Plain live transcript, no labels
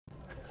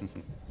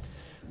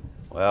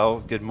Well,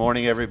 good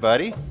morning,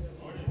 everybody.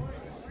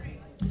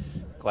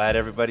 Glad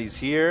everybody's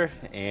here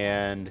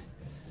and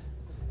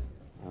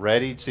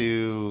ready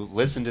to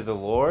listen to the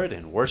Lord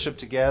and worship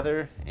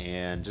together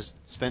and just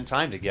spend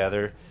time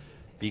together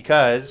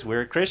because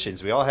we're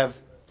Christians. We all have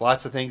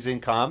lots of things in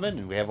common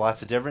and we have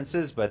lots of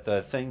differences, but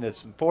the thing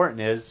that's important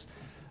is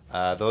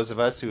those of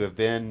us who have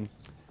been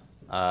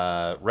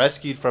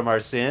rescued from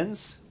our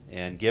sins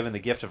and given the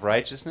gift of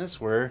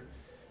righteousness, we're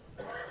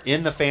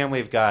in the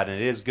family of God,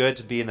 and it is good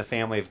to be in the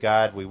family of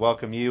God. We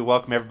welcome you.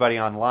 Welcome everybody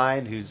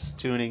online who's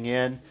tuning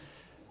in.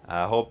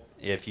 I hope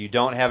if you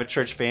don't have a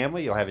church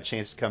family, you'll have a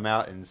chance to come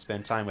out and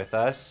spend time with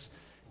us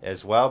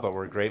as well, but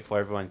we're grateful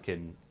everyone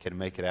can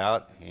make it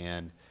out.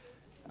 And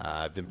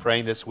I've been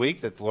praying this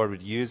week that the Lord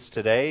would use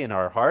today in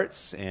our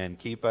hearts and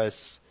keep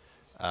us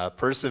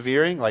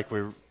persevering like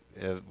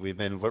we've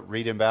been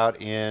reading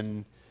about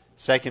in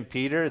 2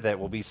 Peter, that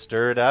will be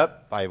stirred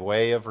up by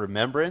way of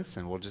remembrance,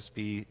 and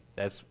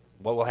that's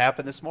what will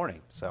happen this morning.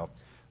 So,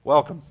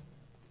 welcome.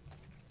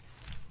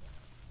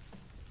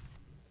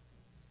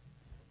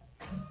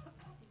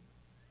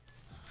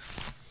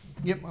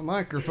 Get my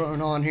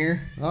microphone on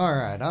here. All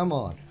right, I'm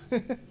on.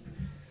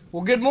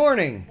 Well, good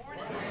morning.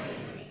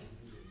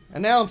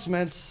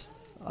 Announcements.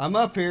 I'm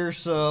up here,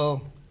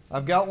 so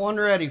I've got one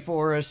ready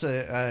for us,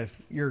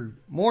 your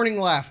morning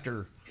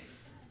laughter.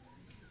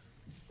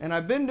 And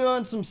I've been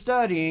doing some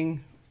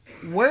studying.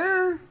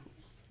 And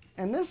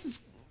this is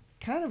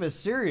kind of a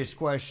serious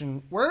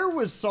question. Where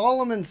was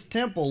Solomon's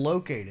temple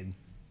located?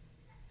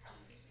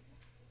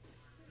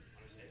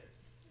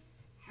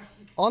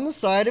 On the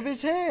side of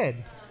his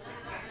head.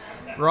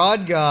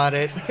 Rod got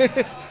it.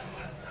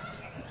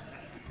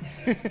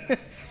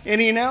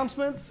 Any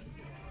announcements?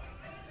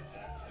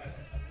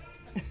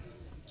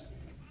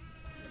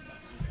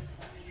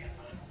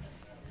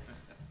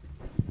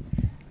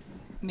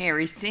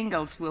 Mary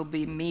Singles will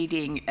be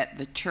meeting at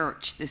the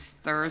church this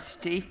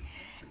Thursday,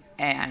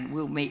 and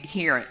we'll meet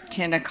here at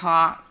 10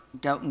 o'clock.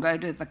 Don't go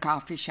to the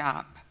coffee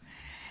shop.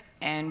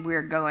 And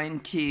we're going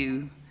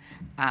to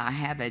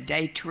have a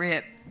day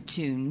trip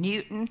to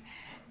Newton,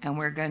 and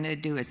we're going to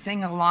do a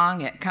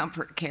sing-along at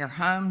Comfort Care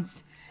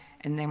Homes,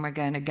 and then we're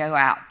going to go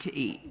out to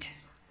eat.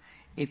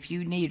 If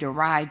you need a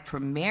ride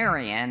from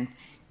Marion,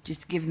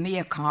 just give me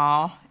a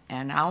call,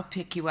 and I'll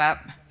pick you up.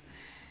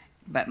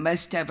 But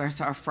most of us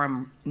are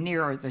from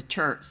nearer the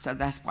church, so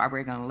that's why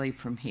we're going to leave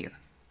from here.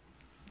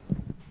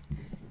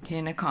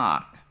 10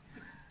 o'clock,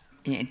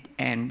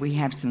 and we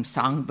have some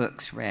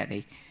songbooks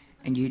ready,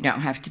 and you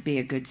don't have to be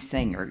a good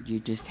singer. You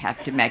just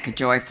have to make a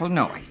joyful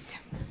noise.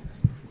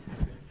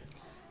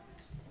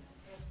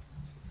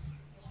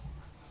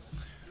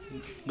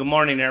 Good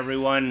morning,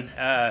 everyone.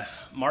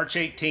 March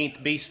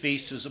 18th, Beast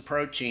Feast is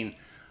approaching.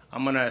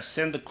 I'm going to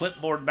send the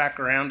clipboard back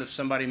around if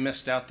somebody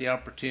missed out the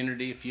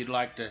opportunity. If you'd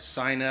like to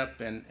sign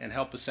up and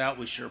help us out,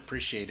 we sure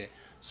appreciate it.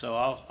 So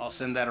I'll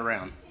send that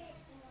around.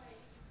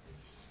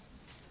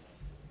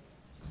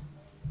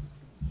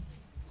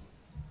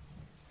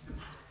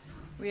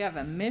 We have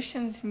a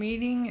missions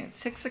meeting at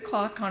 6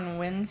 o'clock on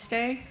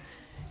Wednesday,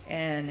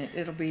 and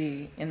it'll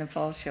be in the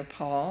fellowship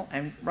hall.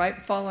 And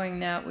right following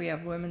that, we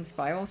have women's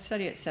Bible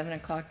study at 7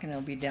 o'clock, and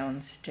it'll be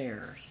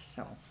downstairs.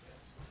 So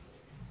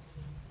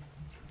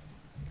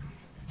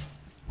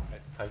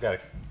I've got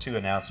two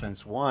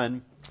announcements.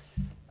 One,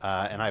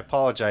 and I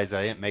apologize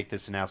that I didn't make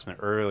this announcement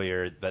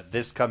earlier, but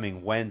this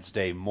coming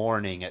Wednesday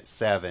morning at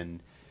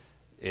 7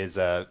 is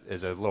a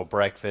little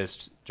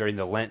breakfast. During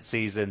the Lent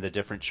season, the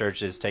different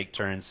churches take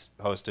turns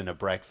hosting a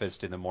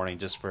breakfast in the morning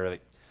just for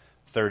like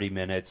 30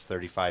 minutes,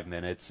 35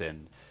 minutes.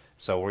 And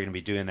so we're going to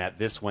be doing that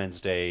this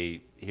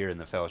Wednesday here in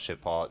the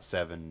fellowship hall at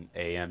 7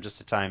 a.m. Just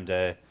a time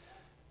to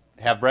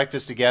have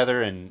breakfast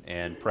together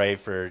and pray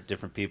for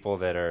different people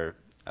that are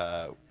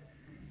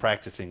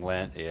practicing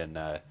Lent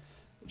and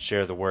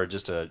share the word,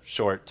 just a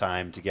short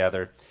time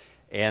together.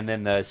 And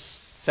then the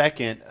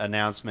second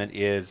announcement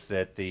is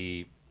that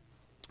the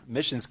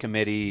missions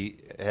committee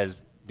has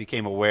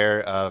became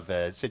aware of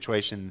a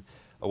situation.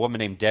 A woman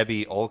named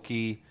Debbie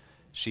Aulne.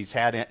 She's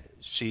had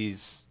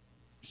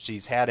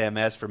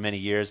MS for many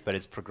years, but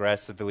it's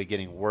progressively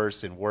getting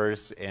worse and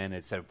worse, and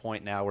it's at a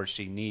point now where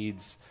she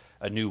needs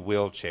a new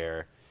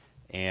wheelchair.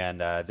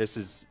 And this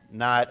is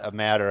not a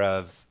matter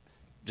of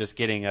just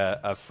getting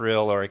a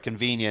frill or a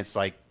convenience.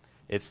 Like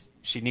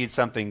she needs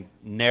something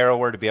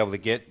narrower to be able to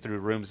get through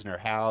rooms in her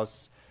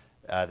house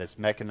that's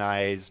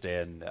mechanized,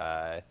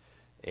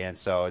 and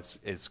so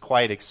it's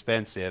quite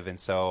expensive. And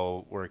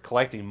so we're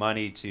collecting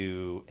money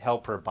to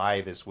help her buy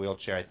this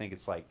wheelchair. I think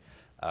it's like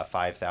a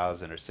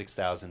 $5,000 or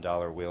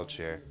 $6,000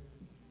 wheelchair.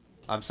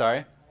 I'm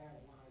sorry?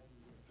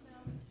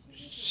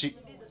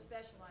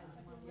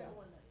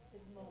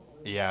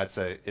 Yeah,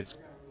 it's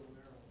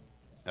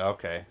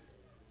okay.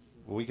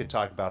 Well, we could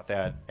talk about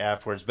that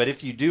afterwards. But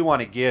if you do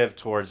want to give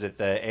towards it,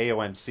 the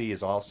AOMC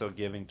is also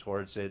giving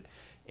towards it,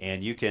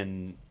 and you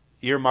can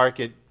earmark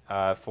it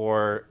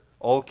for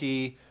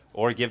Aulne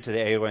or give to the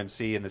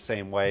AOMC in the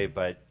same way.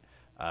 But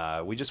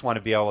we just want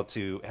to be able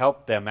to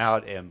help them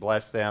out and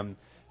bless them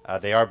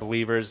they are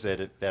believers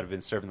that have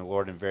been serving the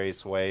Lord in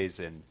various ways,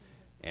 and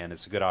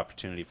it's a good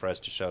opportunity for us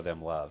to show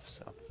them love.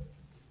 So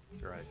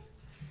that's right.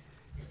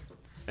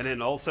 And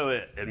then also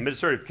at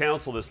Administrative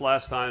Council this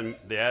last time,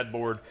 the ad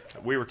board,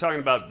 we were talking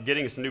about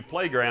getting some new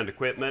playground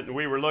equipment, and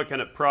we were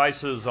looking at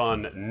prices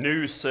on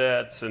new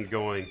sets and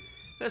going,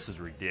 this is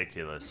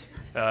ridiculous.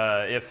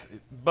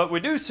 But we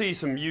do see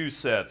some used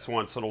sets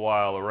once in a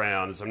while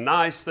around, some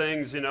nice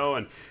things,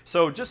 and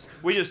so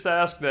we just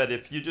ask that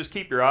if you just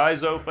keep your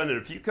eyes open, and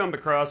if you come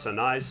across a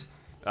nice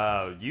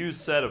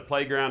used set of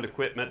playground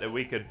equipment that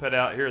we could put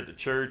out here at the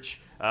church,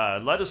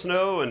 let us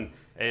know,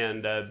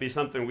 and be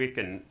something we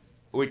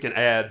can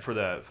add for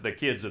the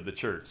kids of the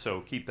church.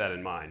 So keep that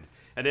in mind.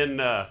 And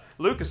then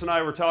Lucas and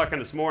I were talking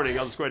this morning.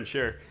 I'll just go ahead and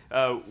share.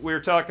 We were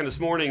talking this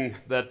morning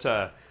that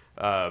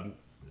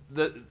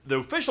the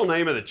official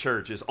name of the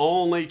church is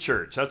Aulne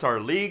Church. That's our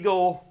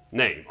legal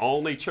name,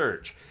 Aulne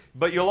Church.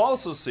 But you'll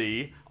also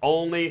see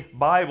Aulne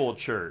Bible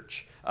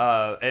Church,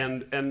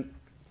 and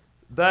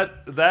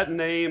that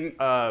name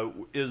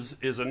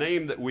is a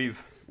name that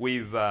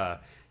we've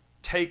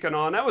taken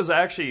on. That was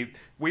actually,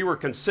 we were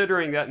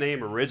considering that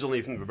name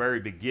originally from the very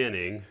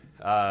beginning,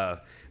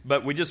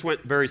 but we just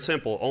went very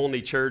simple,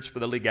 Aulne Church for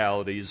the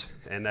legalities,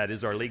 and that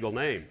is our legal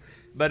name.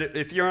 But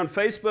if you're on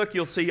Facebook,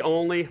 you'll see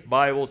Aulne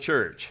Bible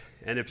Church.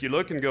 And if you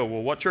look and go,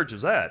 well, what church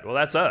is that? Well,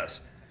 that's us.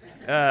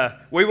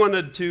 We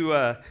wanted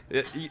to,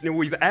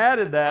 we've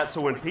added that so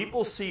when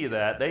people see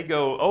that, they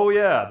go, oh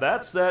yeah,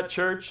 that's that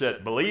church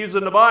that believes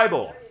in the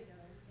Bible.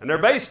 And they're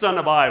based on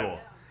the Bible.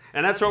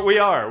 And that's what we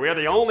are. We are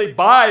the only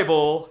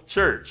Bible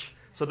church.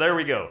 So there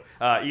we go.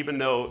 Even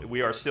though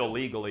we are still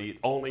legally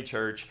Aulne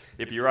Church,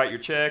 if you write your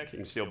check, you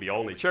can still be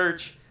Aulne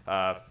Church.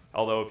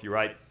 Although if you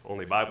write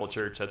Aulne Bible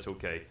Church, that's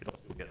okay. It'll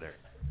get there.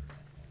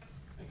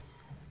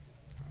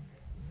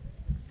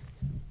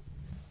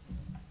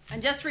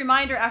 And just a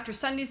reminder, after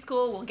Sunday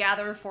school, we'll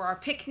gather for our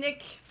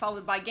picnic,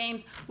 followed by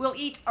games. We'll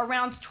eat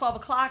around 12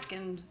 o'clock,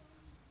 and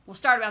we'll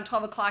start around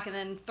 12 o'clock, and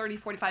then 30,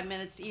 45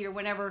 minutes to eat, or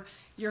whenever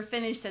you're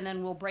finished, and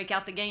then we'll break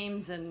out the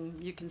games, and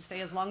you can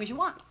stay as long as you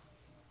want.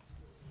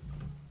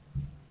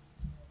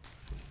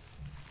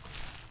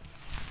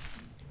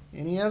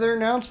 Any other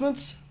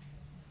announcements?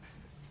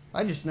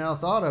 I just now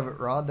thought of it,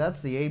 Rod.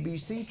 That's the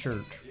ABC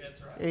Church. Yeah,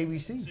 that's right.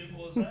 ABC.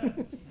 Simple as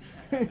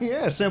that.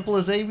 Yeah, simple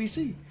as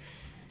ABC.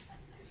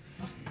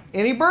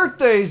 Any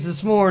birthdays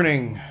this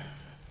morning?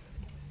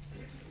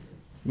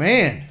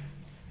 Man,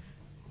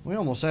 we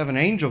almost have an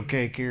angel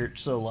cake here.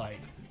 It's so light.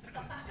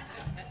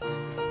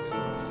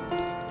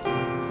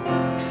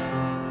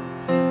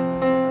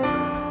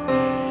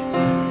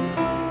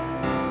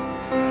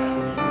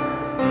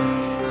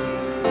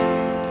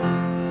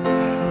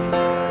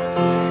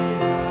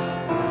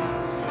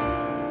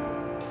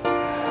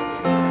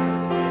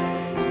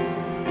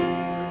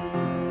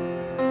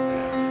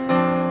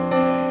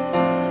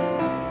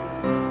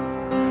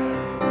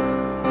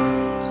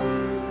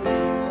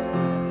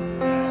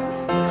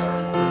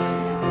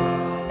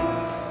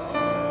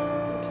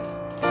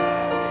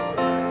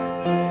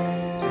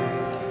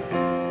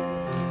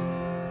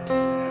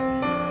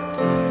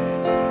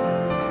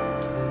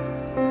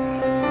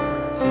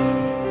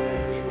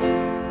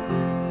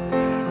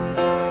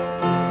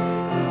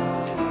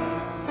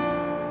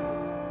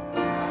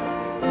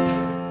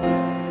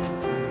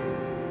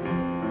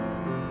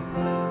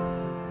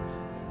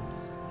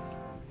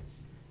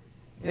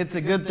 It's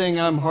a good thing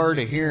I'm hard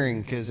of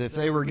hearing, because if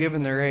they were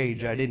given their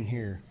age, I didn't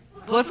hear.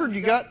 Clifford,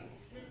 you got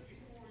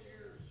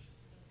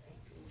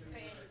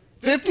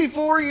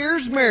 54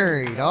 years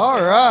married.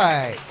 All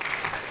right.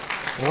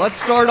 Well, let's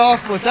start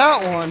off with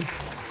that one.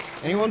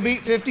 Anyone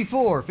beat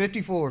 54?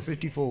 54,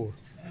 54.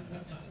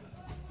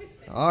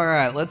 All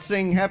right, let's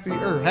sing happy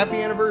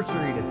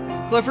anniversary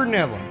to Clifford and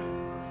Evelyn.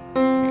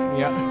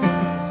 Yeah.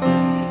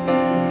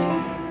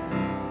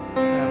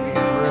 Happy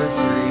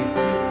anniversary.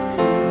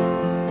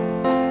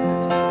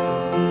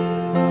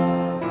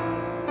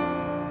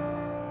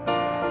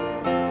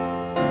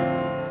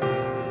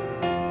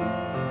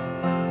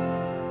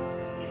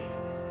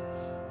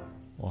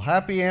 Well,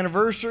 happy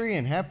anniversary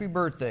and happy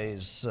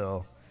birthdays.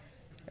 So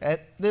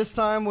at this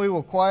time we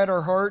will quiet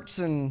our hearts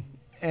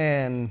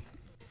and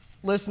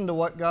listen to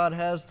what God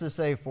has to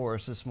say for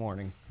us this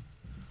morning.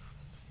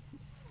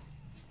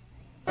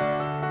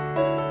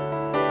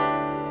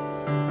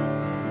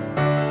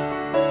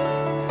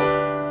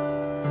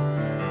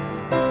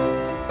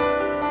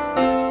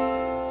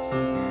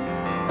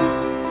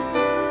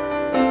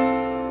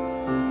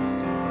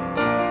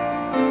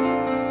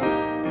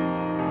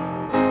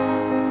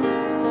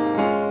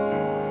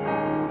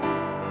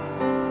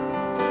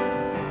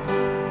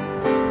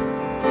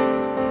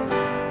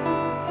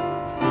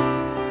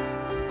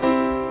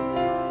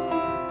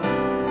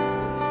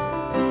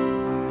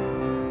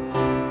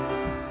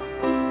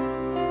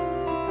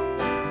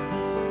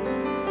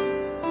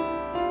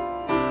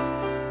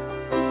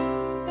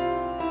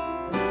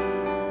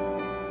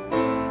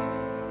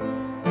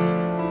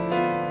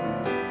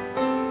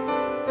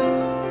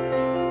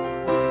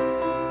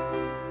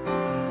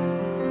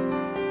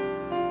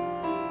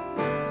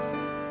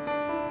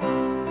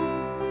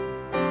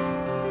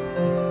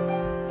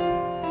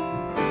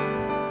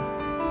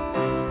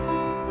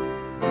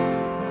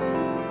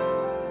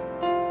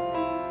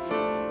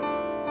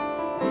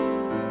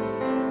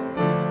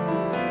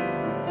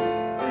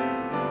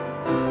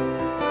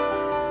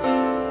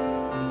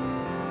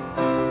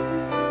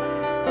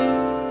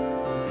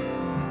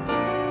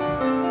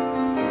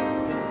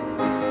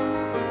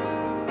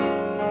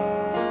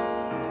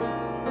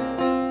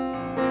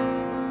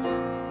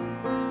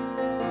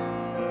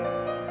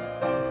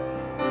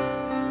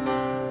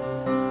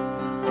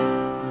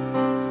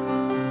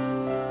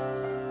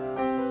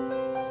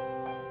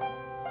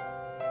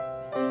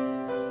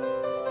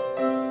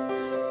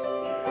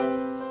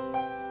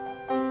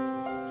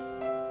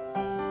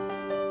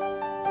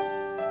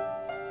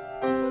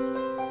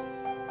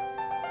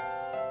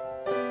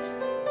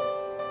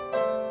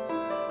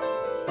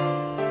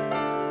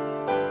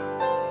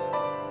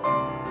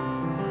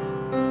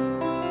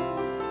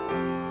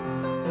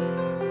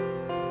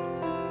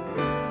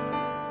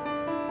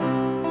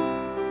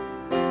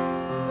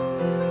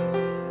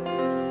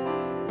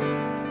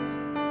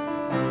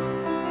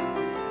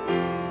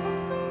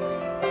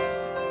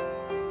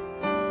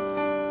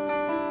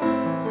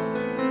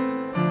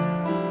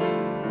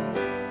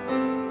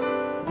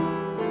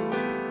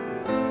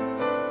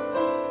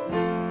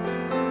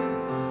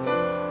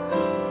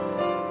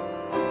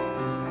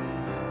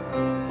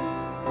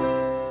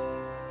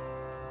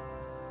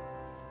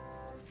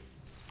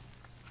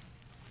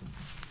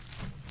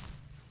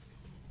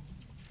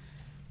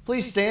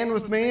 please stand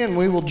with me and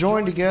we will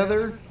join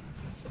together.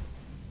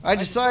 I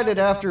decided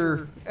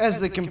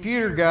as the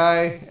computer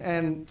guy,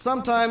 and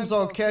sometimes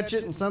I'll catch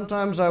it and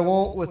sometimes I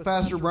won't with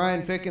Pastor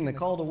Brian picking the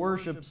call to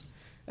worships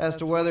as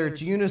to whether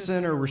it's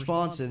unison or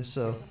responsive.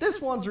 So this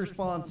one's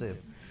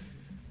responsive.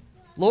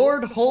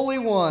 Lord, Holy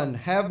One,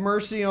 have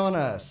mercy on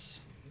us.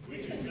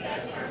 We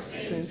confess our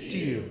sins to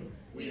you.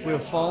 We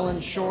have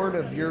fallen short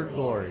of your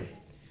glory.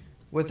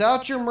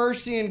 Without your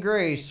mercy and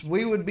grace,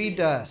 we would be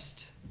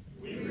dust.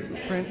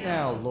 Repent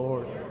now,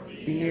 Lord.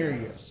 Be near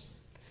us.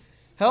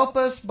 Help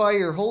us by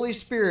your Holy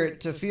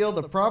Spirit to feel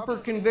the proper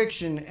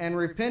conviction and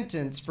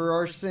repentance for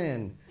our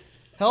sin.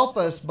 Help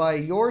us by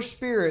your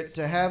Spirit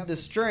to have the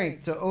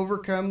strength to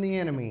overcome the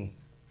enemy.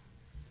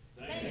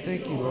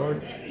 Thank you,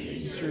 Lord.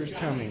 Easter is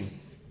coming.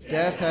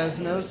 Death has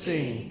no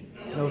sting,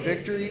 no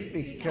victory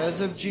because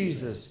of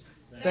Jesus.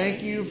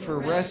 Thank you for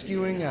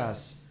rescuing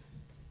us.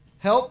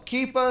 Help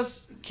keep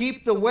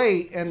the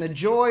weight and the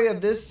joy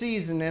of this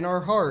season in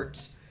our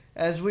hearts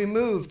as we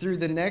move through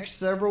the next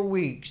several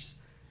weeks.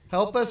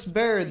 Help us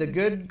bear the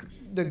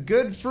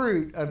good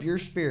fruit of your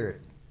Spirit.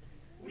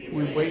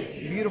 We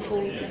wait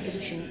beautiful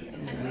redemption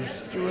and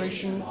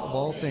restoration of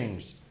all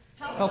things.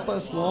 Help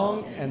us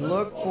long and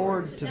look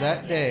forward to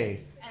that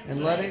day,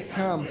 and let it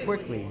come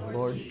quickly,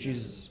 Lord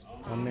Jesus.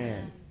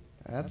 Amen.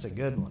 That's a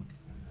good one.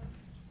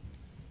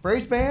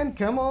 Praise band,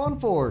 come on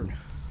forward.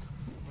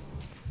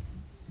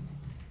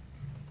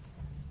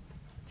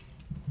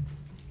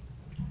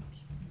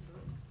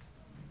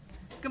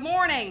 Good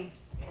morning.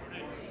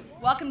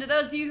 Welcome to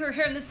those of you who are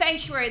here in the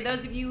sanctuary,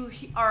 those of you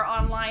who are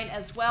online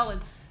as well, and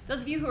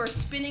those of you who are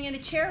spinning in a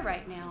chair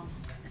right now.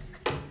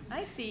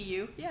 I see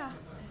you, yeah.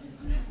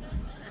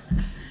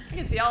 I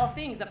can see all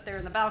things up there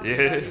in the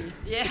balcony.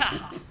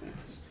 Yeah.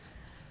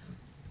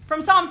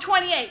 From Psalm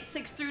 28,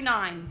 6 through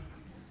 9.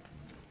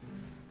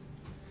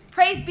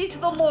 Praise be to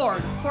the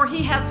Lord, for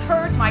he has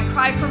heard my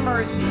cry for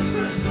mercy.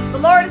 The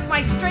Lord is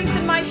my strength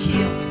and my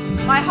shield.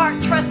 My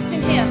heart trusts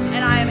in him,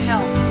 and I am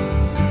helped.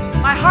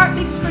 My heart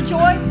leaps for joy,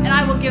 and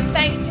I will give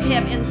thanks to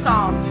him in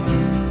song.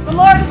 The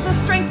Lord is the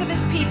strength of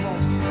his people,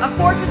 a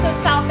fortress of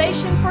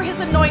salvation for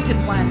his anointed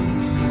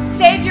one.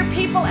 Save your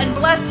people and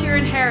bless your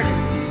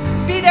inheritance.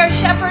 Be their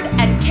shepherd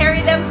and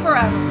carry them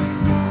forever.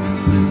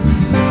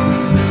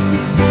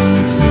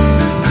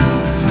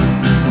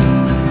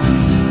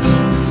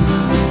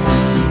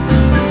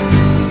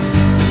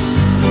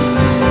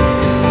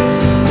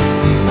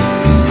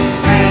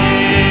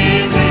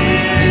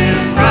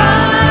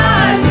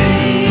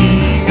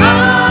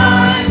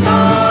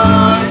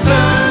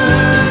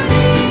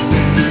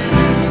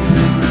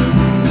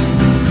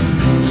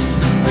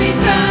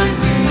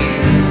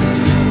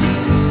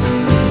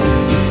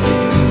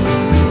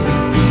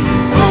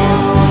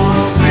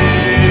 Oh,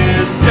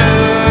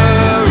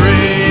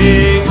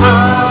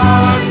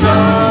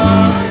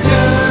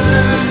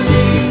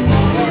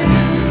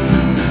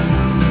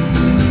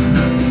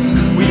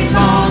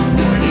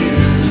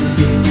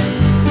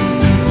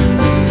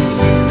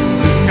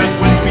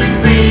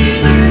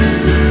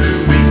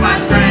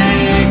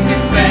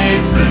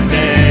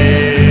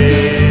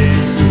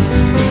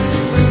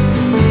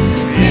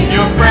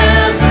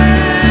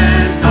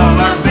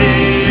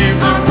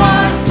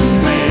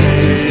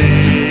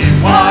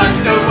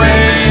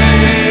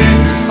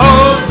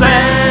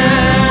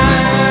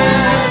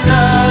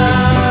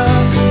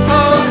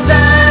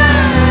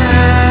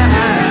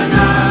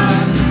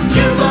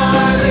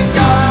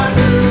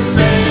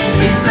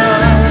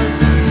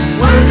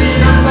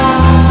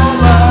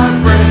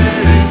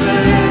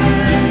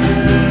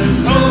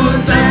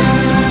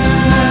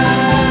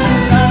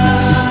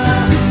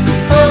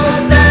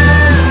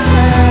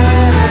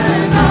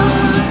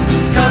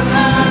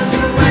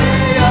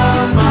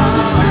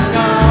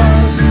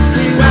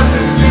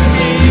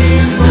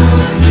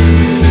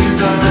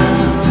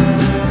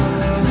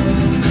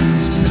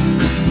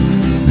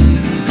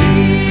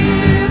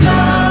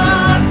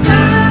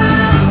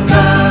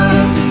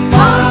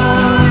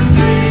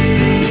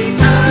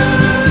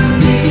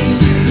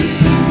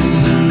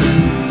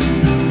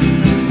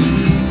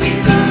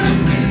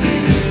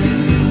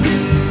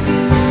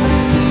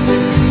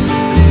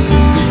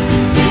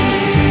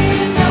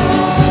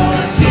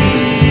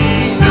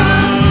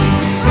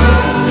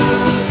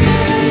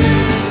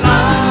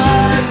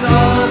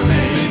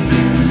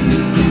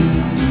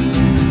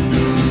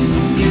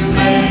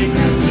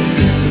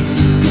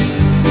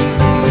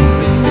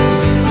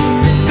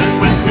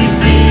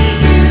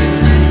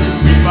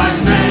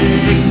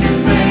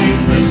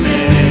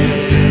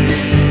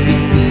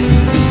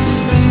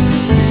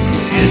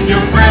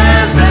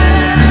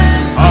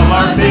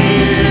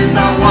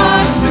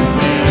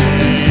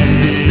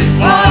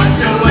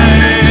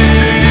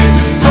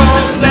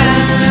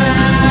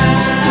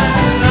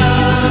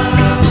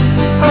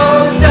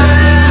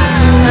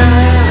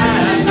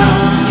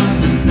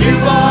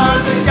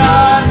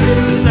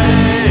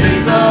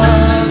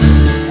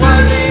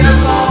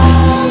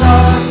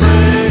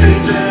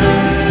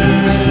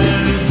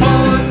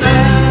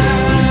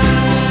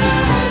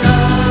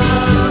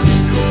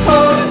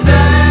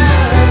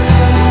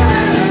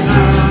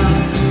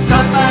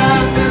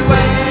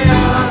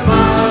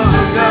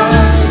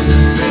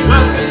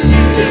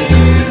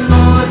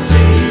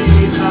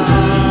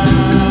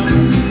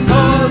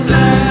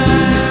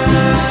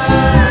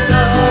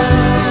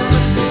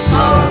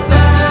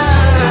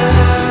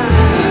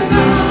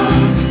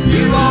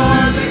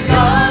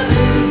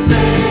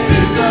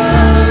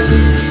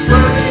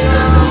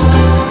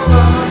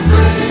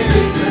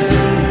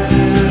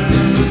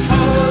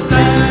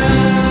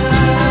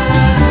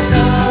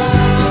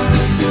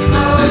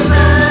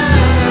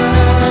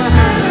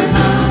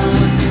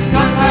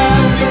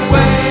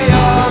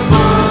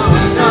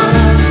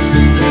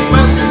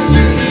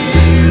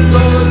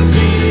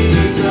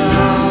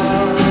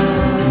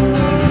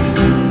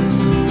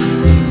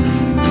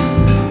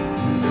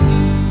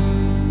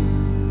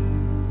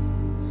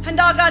 And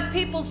all God's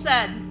people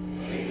said,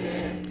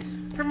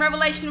 Amen. From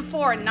Revelation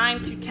 4, 9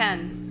 through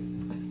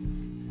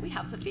 10, we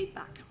have some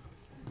feedback.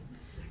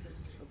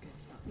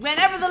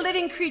 Whenever the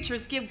living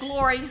creatures give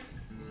glory,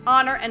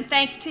 honor, and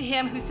thanks to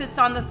him who sits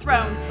on the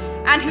throne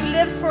and who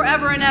lives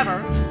forever and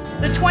ever,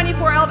 the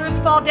 24 elders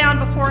fall down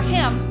before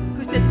him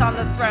who sits on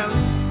the throne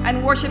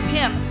and worship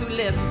him who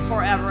lives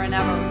forever and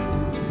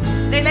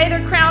ever. They lay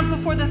their crowns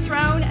before the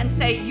throne and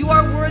say, "You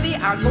are worthy,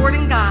 our Lord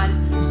and God,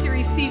 to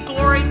receive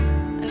glory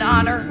and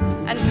honor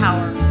and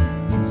power.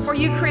 For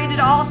you created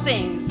all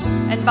things,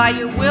 and by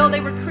your will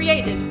they were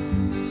created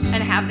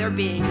and have their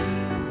being."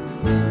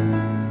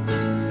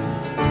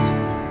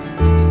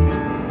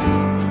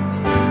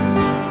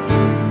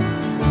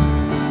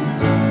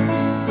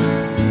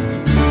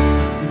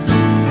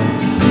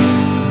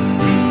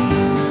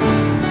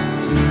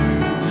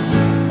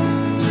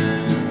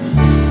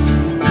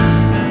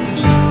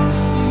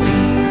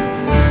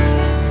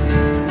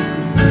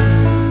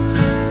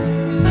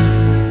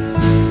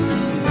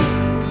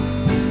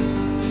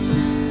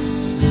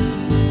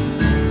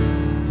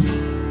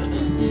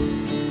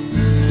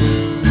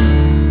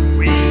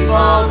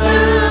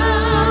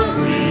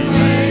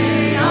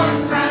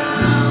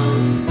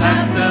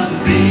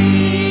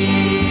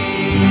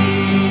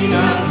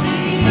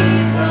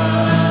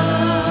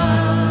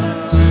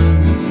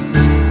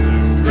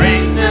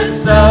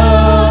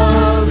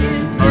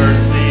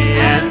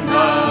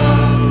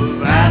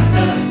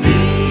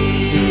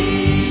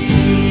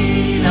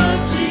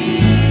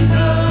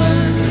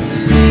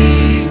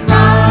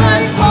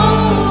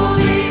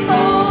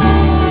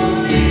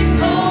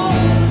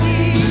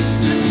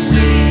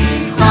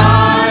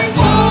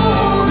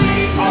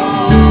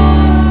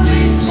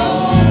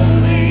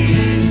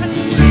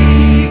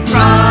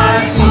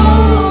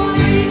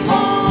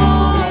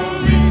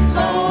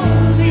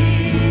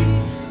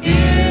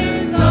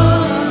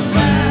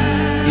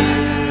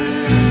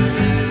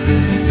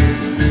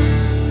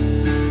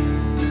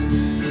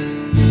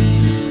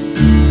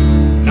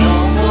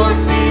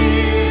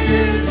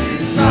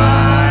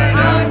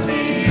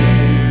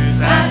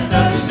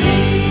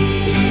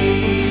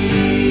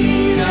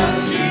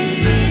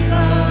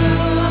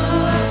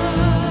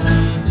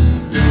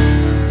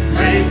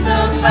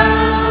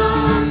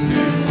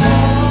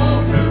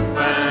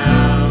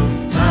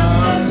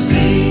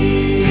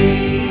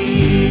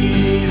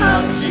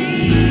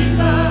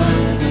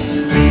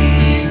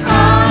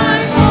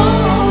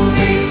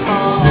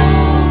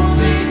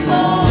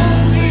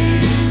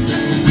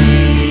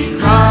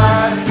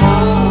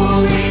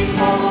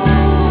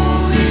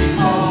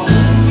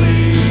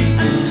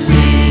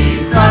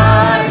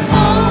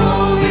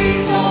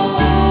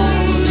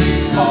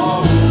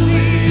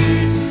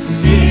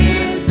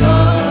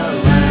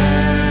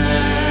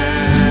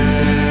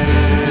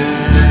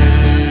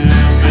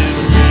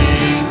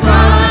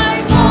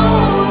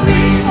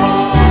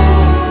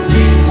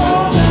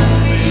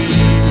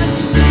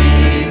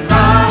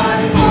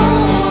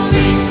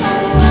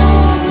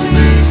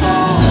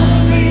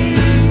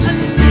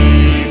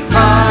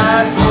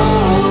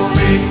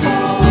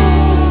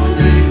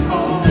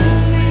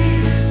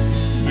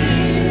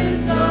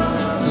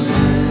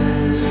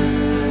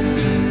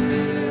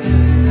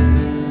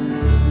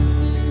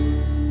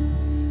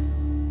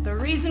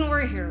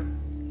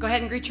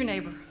 Greet your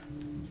neighbor.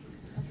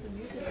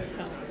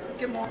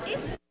 Good morning.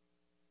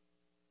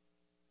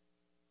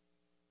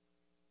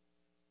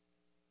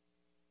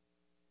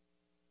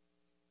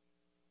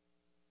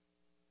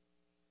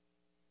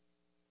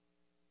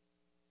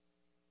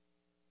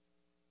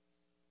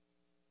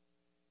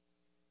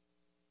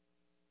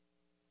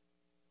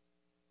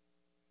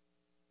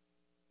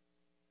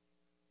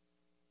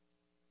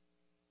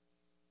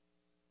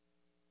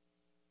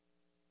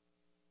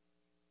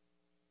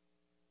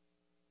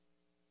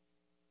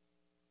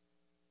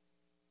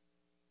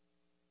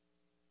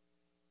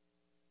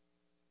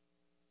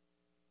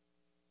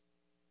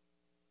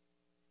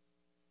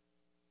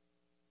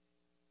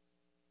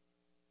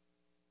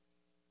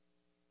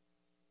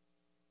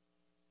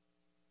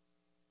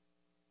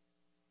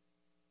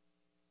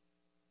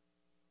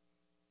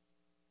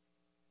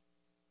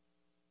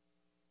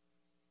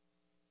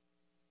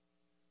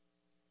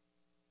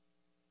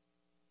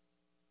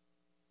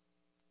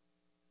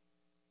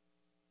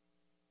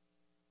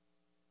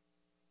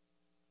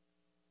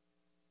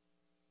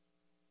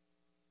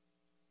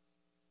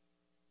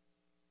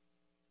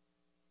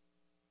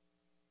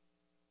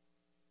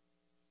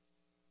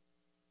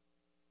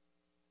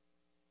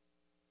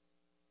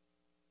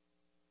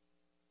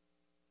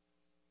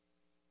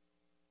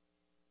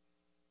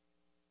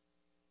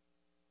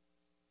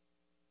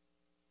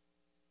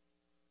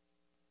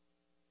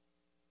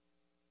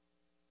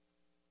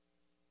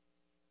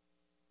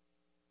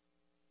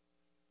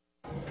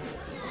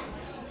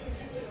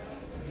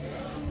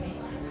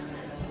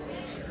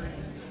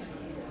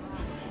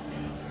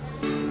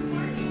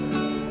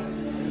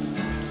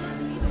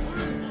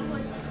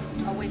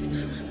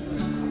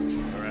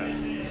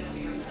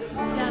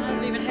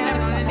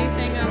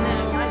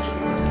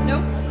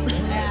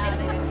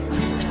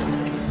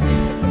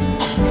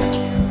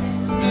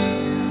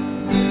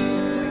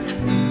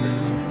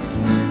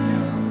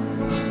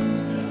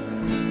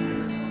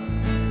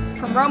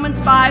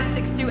 Romans 5,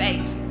 6 through 8.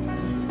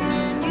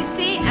 You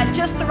see, at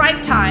just the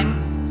right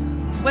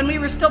time, when we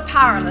were still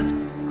powerless,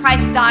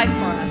 Christ died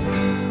for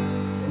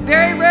us.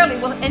 Very rarely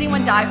will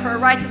anyone die for a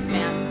righteous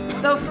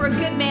man, though for a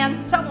good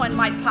man, someone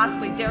might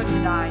possibly dare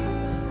to die.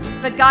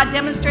 But God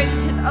demonstrated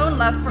his own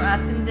love for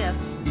us in this: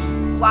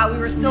 while we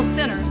were still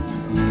sinners,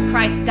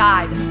 Christ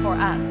died for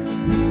us.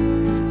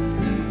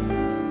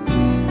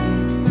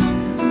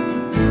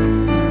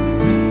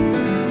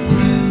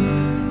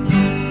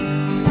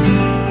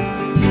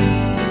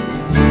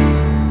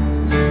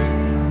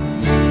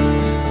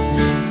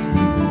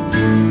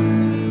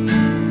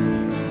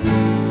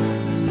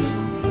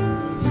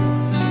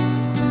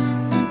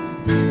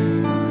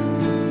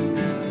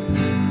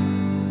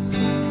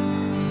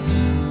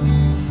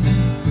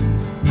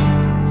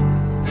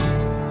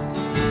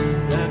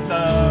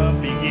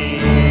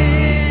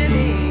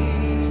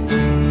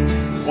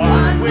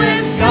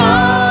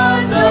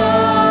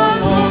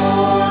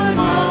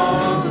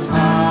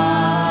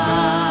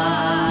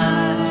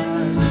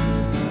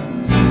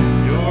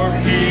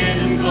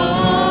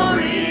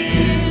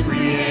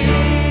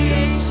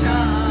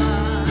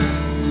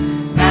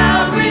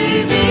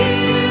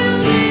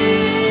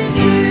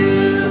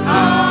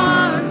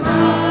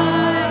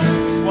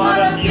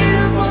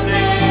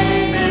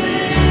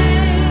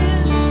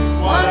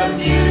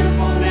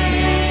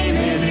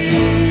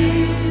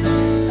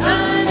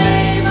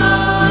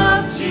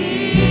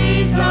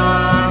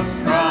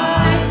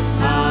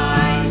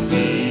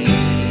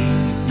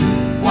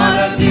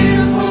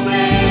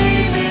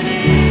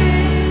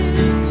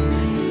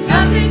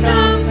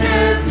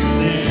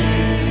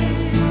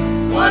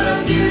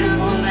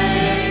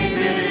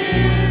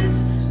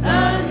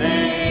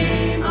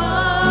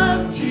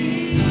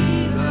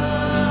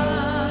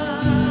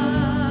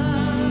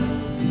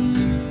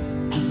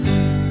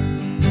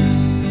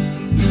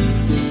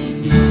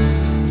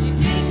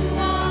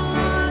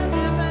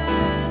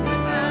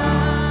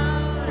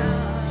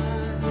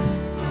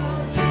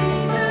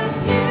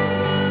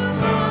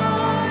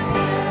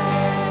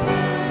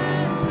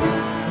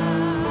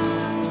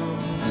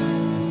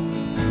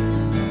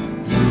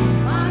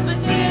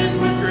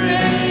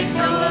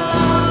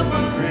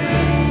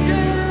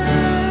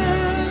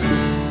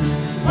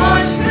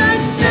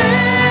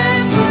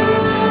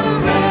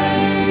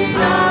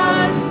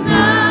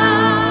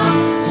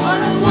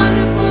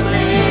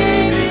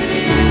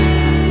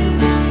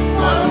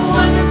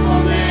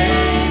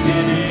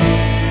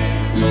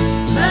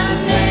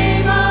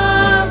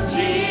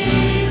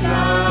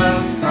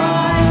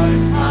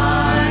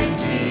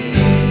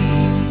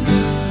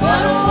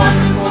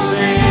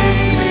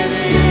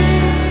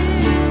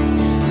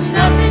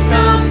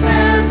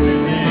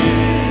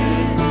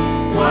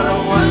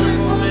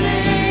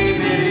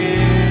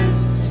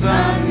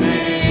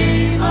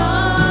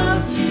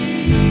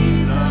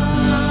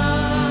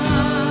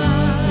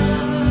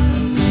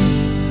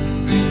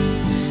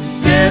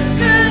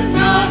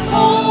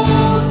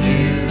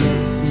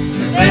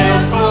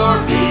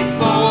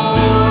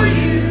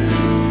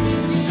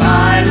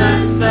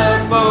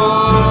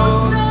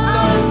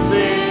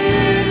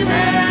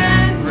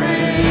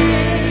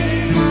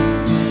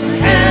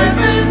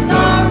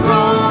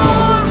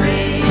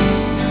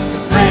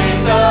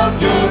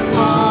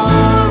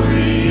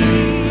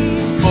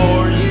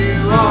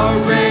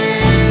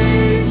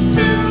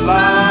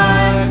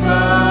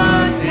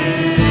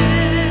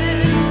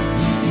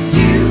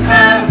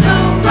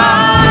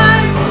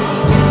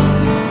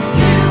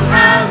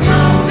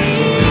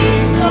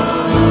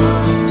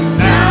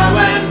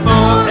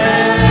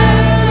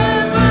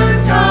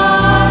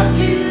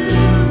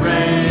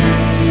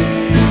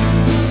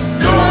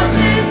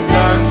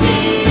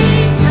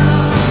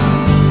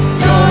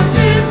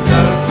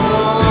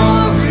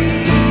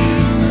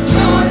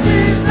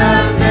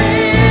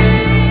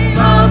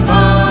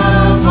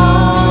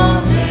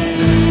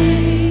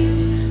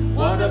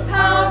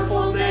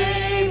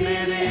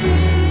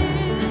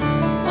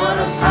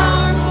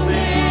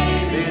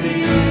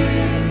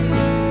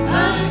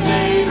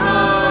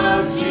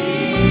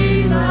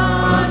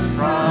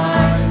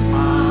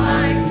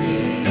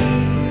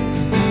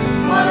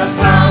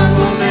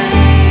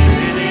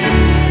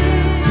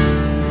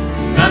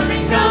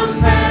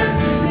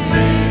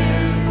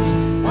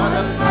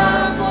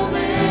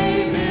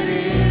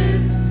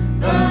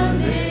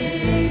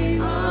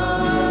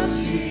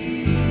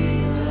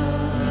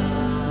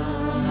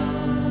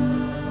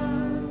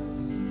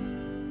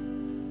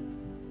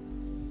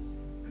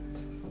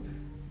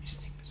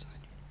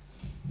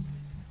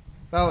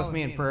 Bow with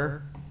me in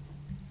prayer.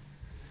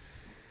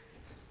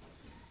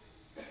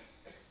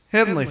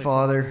 Heavenly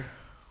Father,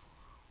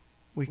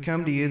 we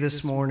come to you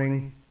this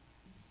morning.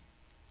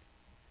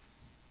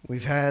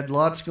 We've had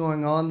lots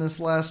going on this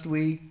last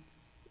week.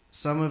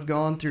 Some have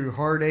gone through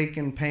heartache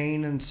and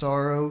pain and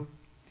sorrow.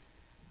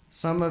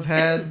 Some have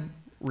had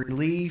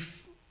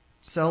relief,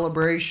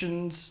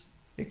 celebrations,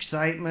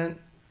 excitement.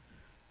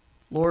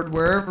 Lord,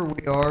 wherever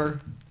we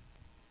are,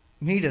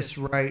 meet us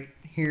right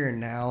here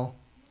and now.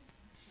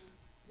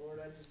 Lord,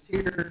 I just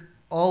hear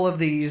all of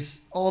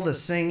these, all the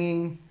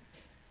singing,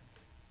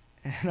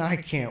 And I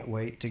can't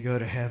wait to go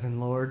to heaven,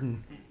 Lord,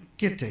 and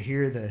get to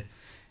hear the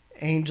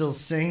angels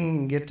singing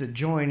and get to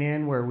join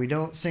in where we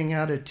don't sing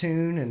out of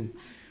tune and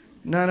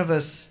none of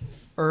us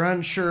are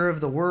unsure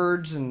of the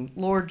words. And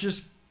Lord,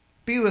 just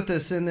be with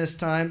us in this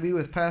time. Be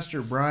with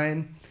Pastor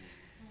Brian.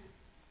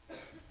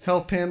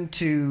 Help him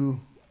to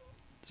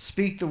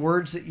speak the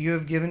words that you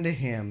have given to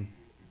him.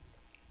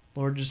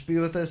 Lord, just be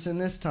with us in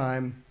this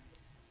time.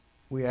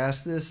 We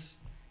ask this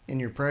in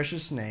your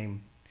precious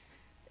name.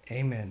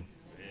 Amen.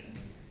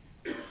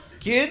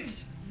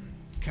 Kids,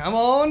 come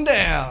on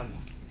down.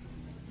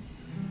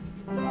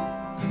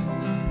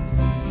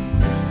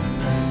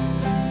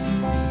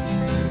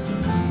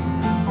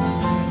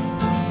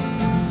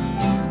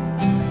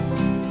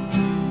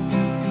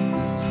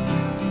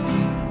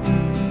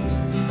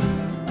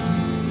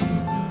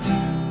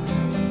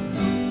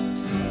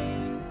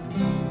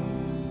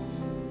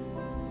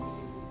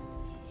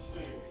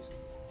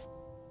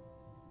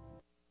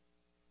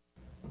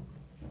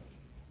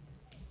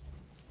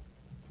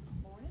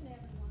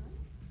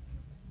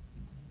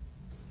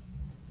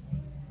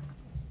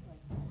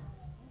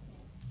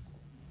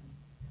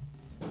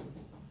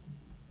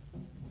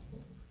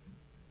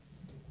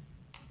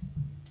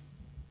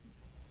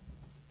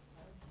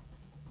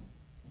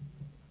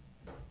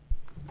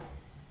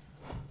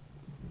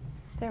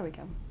 There we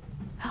go.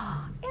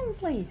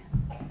 Inslee.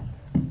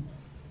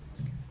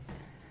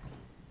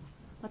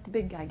 Let the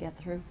big guy get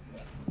through.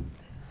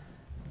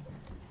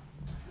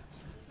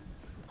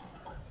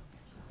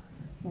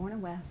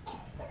 Morning, Wes.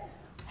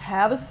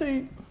 Have a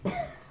seat.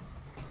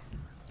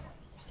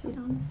 Sit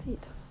on the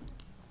seat.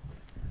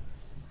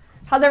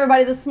 How's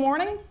everybody this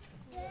morning?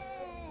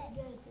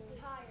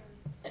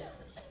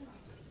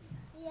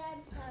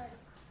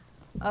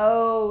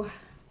 Oh,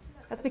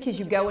 that's because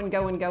you go and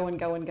go and go and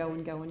go and go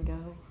and go and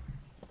go.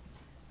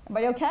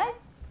 Everybody okay?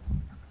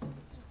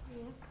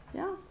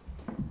 Yeah?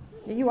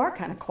 Yeah, you are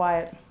kind of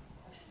quiet.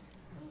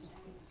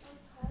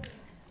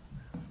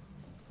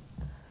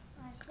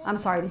 I'm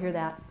sorry to hear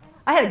that.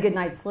 I had a good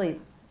night's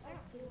sleep.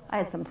 I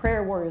had some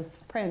prayer warriors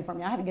praying for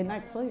me. I had a good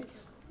night's sleep.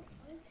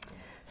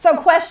 So,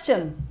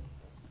 question.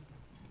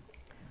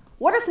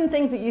 What are some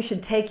things that you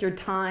should take your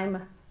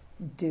time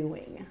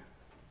doing?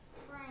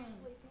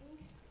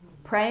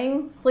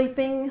 Praying,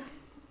 sleeping,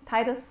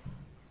 Titus?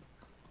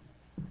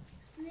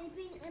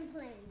 Sleeping and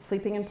playing.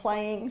 Sleeping and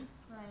playing.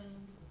 Playing.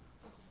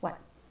 What?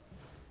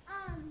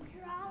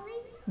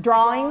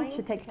 Drawing. Drawing?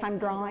 Should take your time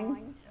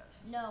drawing.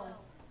 No.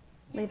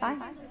 Levi?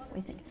 What do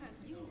you think?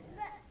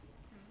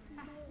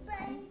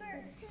 Praying to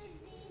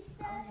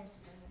Jesus.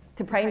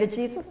 To praying to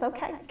Jesus?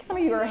 Okay. Some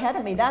of you are ahead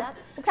of me. That's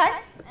okay.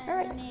 All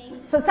right.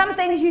 So some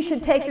things you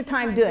should take your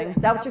time doing.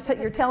 Is that what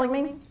you're telling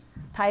me?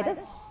 Titus?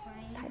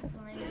 Titus.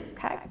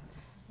 Okay.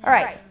 All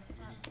right.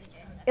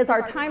 Is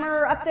our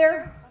timer up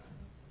there?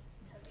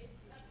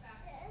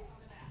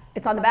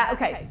 It's on the back?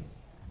 Okay.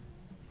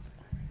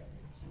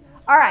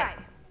 All right.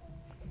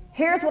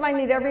 Here's what I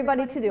need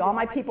everybody to do. All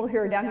my people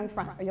here are down here in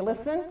front. Are you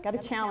listening? Got a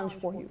challenge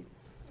for you.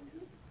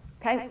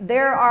 Okay.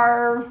 There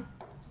are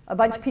a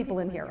bunch of people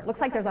in here. It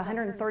looks like there's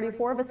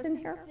 134 of us in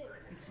here.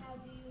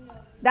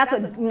 That's a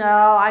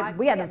no.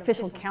 We had an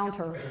official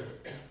counter.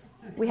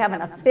 We have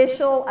an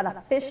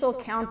official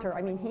counter.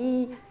 I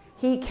mean,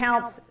 he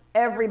counts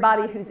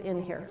everybody who's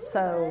in here.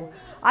 So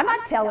I'm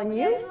not telling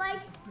you. There's like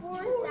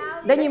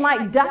 4,000. Then you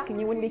might duck and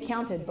you wouldn't be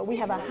counted. But we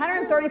have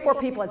 134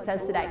 people, it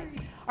says today.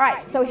 All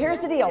right, so here's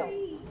the deal.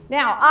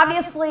 Now,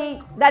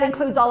 obviously, that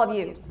includes all of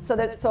you.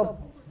 So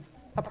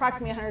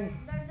approximately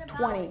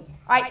 120. All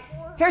right,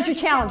 here's your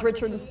challenge,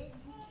 Richard.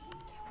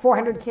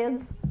 400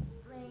 kids?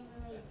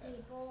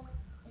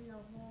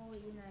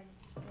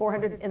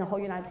 400 in the whole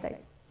United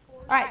States.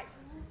 All right.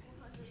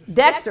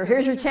 Dexter,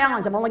 here's your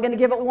challenge. I'm only going to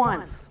give it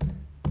once.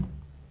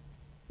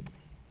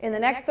 In the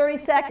next 30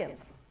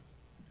 seconds,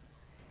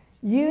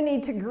 you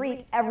need to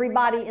greet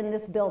everybody in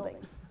this building.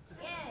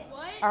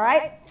 All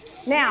right?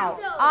 Now,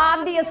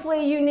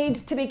 obviously, you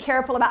need to be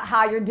careful about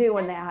how you're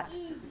doing that.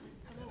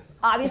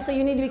 Obviously,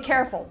 you need to be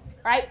careful,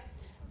 right?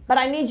 But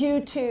I need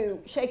you to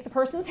shake the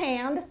person's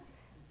hand,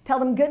 tell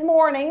them good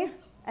morning,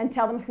 and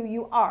tell them who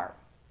you are.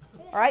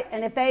 All right?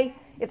 And if they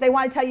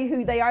want to tell you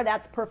who they are,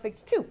 that's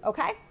perfect too,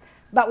 okay?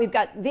 But we've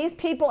got these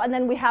people, and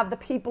then we have the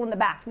people in the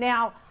back.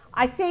 Now,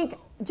 I think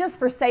just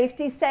for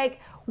safety's sake,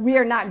 we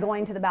are not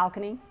going to the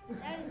balcony.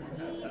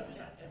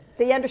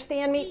 Do you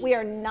understand me? We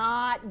are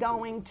not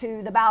going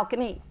to the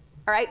balcony,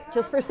 all right?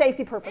 Just for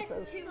safety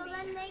purposes. So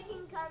then they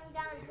can come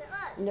down to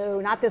us.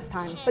 No, not this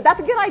time. But that's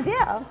a good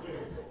idea.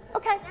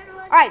 Okay.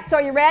 All right, so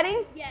are you ready?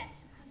 Yes.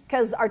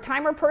 Because our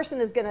timer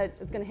person is gonna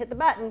hit the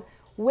button.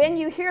 When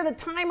you hear the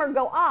timer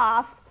go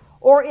off,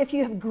 or if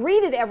you have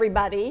greeted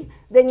everybody,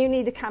 then you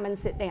need to come and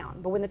sit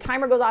down. But when the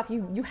timer goes off,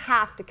 you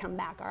have to come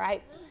back, all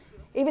right?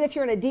 Even if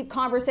you're in a deep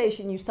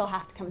conversation, you still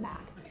have to come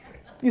back.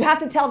 You have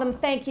to tell them,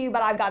 thank you,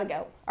 but I've got to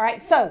go. All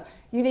right, so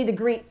you need to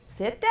greet.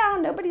 Sit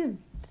down. Nobody's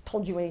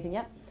told you anything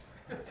yet.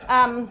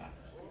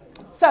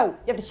 So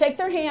you have to shake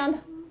their hand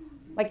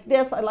like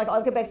this. Like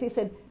Bexley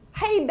said,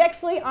 hey,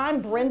 Bexley,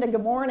 I'm Brenda.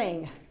 Good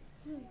morning.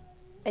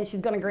 And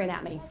she's going to grin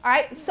at me. All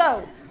right,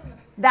 so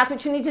that's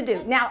what you need to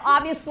do. Now,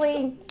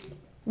 obviously,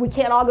 we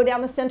can't all go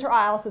down the center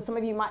aisle, so some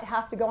of you might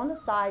have to go on the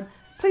side.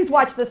 Please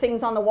watch the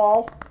things on the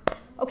wall.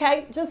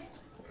 Okay, just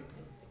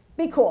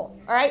be cool.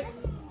 All right,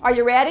 are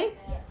you ready?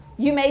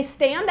 You may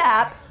stand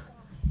up.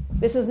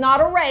 This is not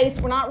a race.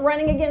 We're not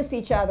running against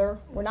each other.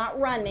 We're not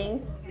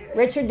running.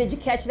 Richard, did you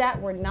catch that?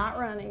 We're not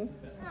running.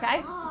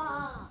 Okay?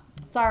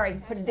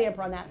 Sorry, put a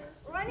damper on that.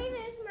 Running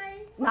is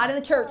my... Not in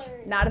the church.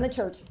 Not in the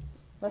church.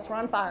 Let's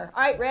run fire.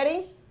 All right,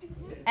 ready?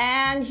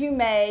 And you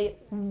may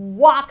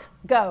walk,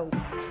 go.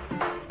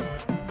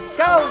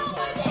 Go.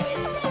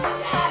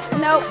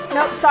 Nope,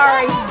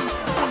 sorry.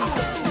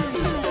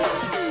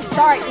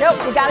 Sorry, nope,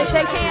 you gotta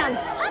shake hands.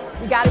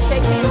 You gotta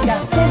shake hands, you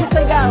gotta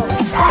physically go.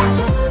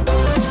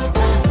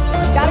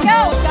 Gotta go.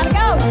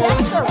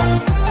 Dexter.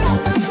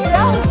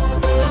 Go.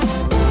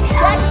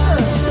 Dexter.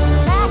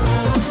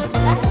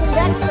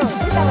 Dexter.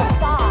 You gotta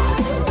stop.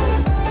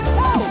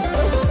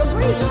 Go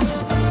breathe.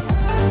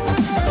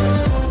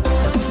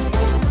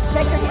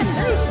 Shake your hands,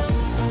 breathe.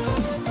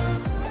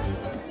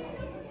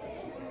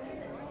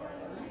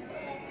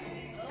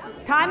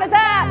 Time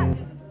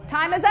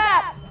is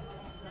up.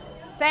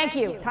 Thank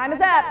you. Time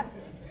is up.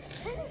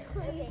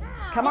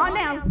 Come on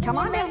down.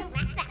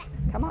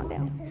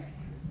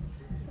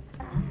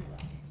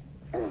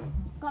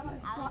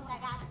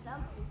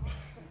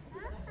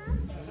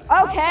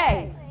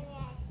 Okay.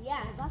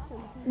 Yeah, I got some.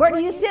 Where do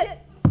you sit?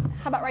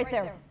 How about right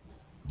there?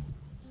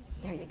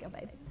 There you go,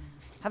 baby.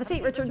 Have a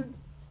seat, Richard.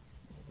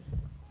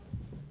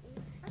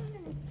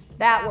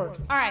 That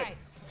works. All right.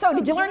 So,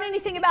 did you learn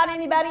anything about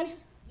anybody?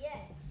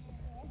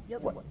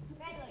 Yes. What?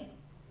 Friendly.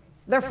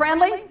 They're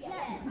friendly?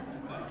 Yes.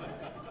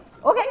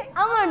 Okay.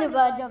 I learned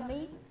about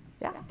jumping.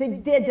 Yeah.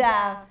 They'd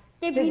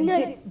be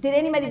nice. Did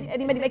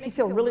anybody make you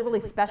feel really, really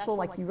special,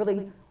 like you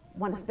really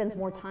want to spend some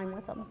more time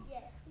with them?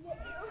 Yes.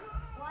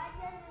 Why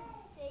does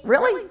it say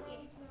Really?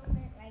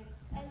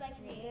 I like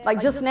Like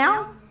just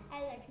now?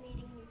 I like meeting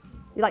new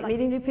people. You like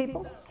meeting new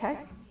people? Okay.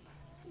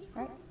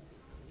 All right.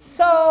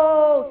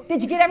 So,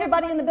 did you get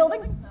everybody in the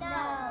building? No.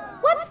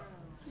 What?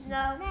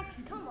 No.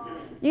 Max, come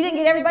on. You didn't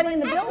get everybody in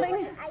the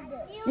building? I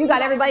did. You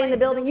got everybody in the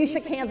building. You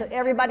shook hands with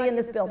everybody in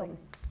this building,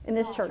 in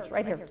this church,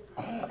 right here.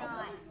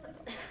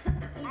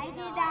 I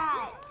did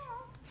that.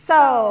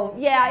 So,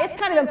 yeah, it's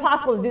kind of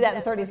impossible to do that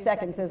in 30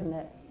 seconds, isn't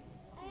it?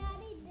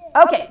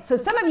 Okay, so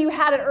some of you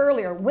had it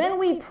earlier. When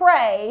we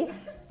pray,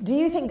 do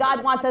you think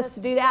God wants us to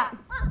do that?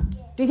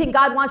 Do you think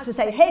God wants to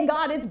say, hey,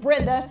 God, it's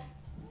Brenda.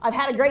 I've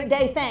had a great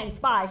day. Thanks.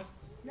 Bye.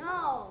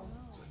 No.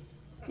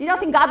 You don't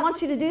think God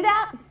wants you to do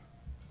that?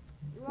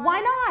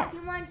 Why not? He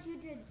wants you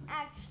to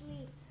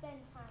actually spend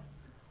time.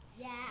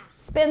 Yeah.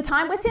 Spend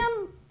time with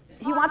him?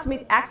 He wants me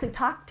to actually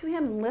talk to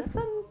him and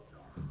listen?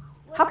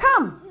 How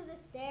come? To the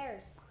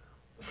stairs.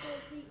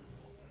 Because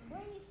we're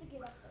used to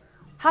get up there.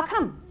 How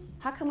come?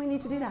 How come we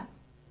need to do that?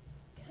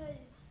 Because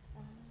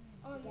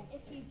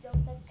if you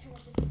don't, that's kind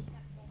of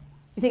disrespectful.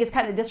 You think it's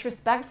kind of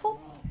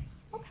disrespectful?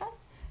 Okay.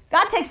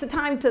 God takes the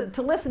time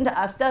to listen to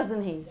us,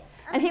 doesn't he?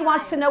 And he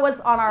wants to know what's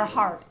on our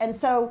heart. And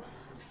so,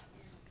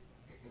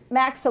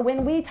 Max, so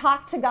when we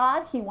talk to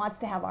God, he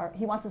wants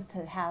us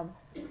to have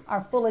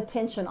our full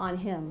attention on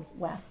him,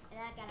 Wes.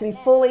 To be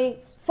fully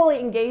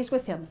engaged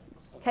with him.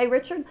 Okay,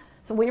 Richard?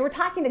 So when we're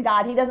talking to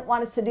God, he doesn't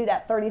want us to do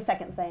that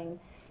 30-second thing.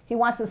 He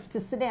wants us to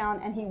sit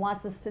down and he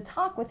wants us to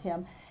talk with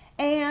him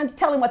and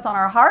tell him what's on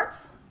our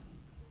hearts.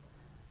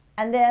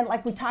 And then,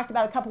 like we talked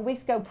about a couple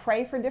weeks ago,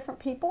 pray for different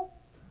people.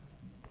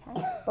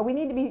 Okay? But we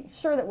need to be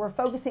sure that we're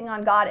focusing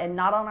on God and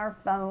not on our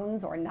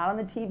phones or not on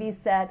the TV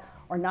set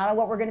or not on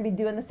what we're going to be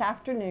doing this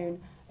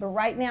afternoon, but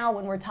right now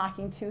when we're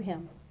talking to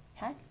him.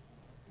 Okay?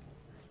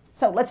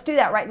 So let's do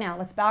that right now.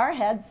 Let's bow our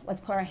heads.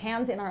 Let's put our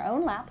hands in our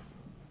own laps.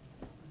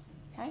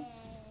 Okay?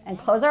 And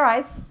close our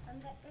eyes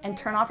and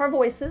turn off our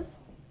voices.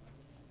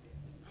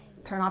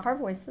 Turn off our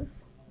voices.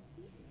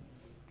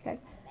 Okay?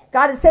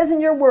 God, it says in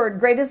your word,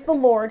 great is the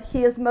Lord.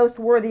 He is most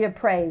worthy of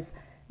praise.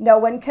 No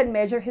one can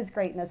measure his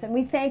greatness. And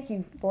we thank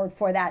you, Lord,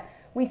 for that.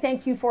 We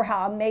thank you for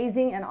how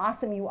amazing and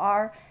awesome you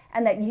are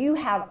and that you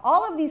have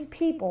all of these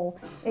people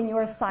in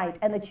your sight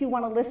and that you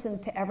want to listen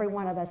to every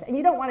one of us. And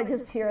you don't want to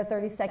just hear a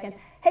 30-second,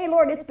 hey,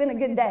 Lord, it's been a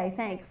good day,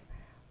 thanks.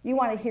 You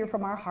want to hear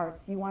from our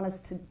hearts. You want us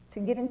to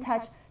get in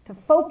touch, to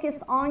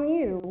focus on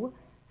you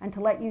and to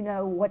let you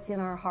know what's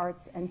in our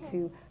hearts and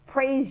to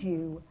praise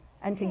you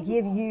and to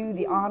give you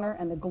the honor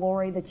and the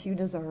glory that you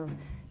deserve.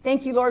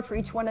 Thank you, Lord, for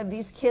each one of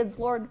these kids,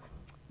 Lord.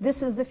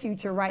 This is the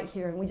future right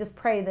here. And we just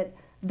pray that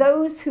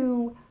those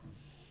who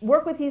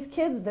work with these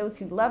kids, those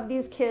who love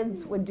these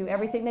kids, would do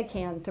everything they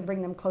can to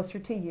bring them closer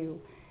to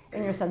you.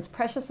 In your son's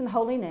precious and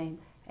holy name,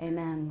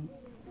 amen.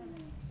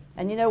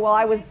 And you know, while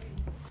I was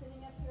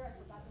sitting up here, I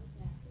forgot the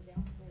snacks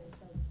downstairs.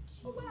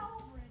 So,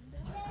 well,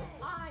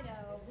 I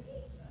know.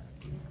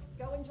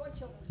 Go enjoy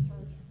children's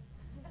church.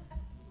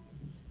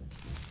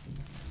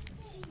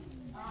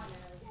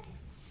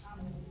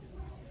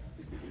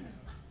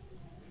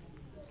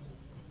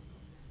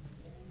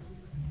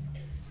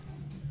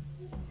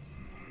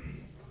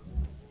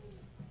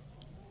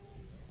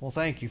 Well,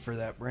 thank you for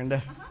that,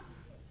 Brenda.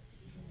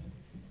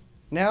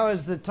 Now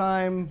is the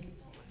time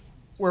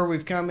where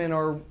we've come in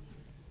our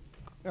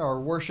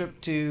worship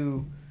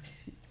to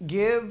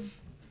give.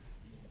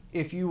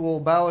 If you will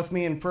bow with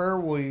me in prayer,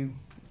 we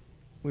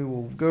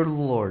will go to the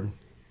Lord.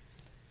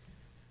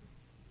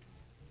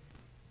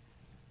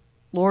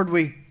 Lord,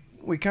 we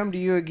come to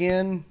you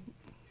again.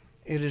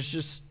 It is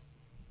just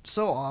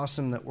so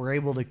awesome that we're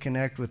able to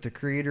connect with the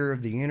creator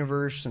of the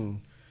universe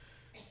and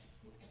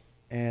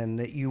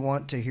that you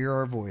want to hear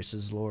our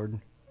voices, Lord.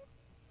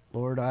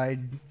 Lord,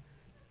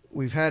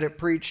 we've had it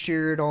preached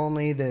here at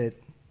Aulne that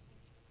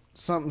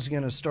something's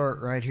going to start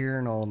right here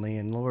in Aulne.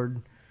 And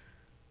Lord,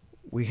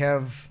 we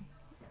have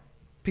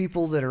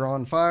people that are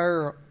on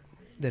fire,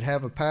 that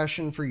have a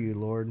passion for you,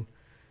 Lord.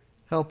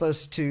 Help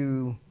us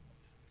to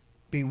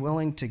be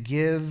willing to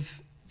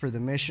give for the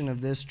mission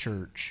of this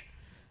church,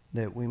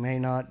 that we may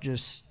not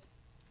just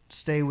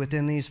stay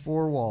within these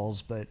four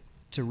walls, but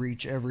to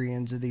reach every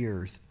ends of the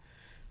earth.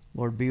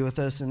 Lord, be with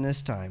us in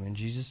this time. In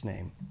Jesus'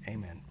 name,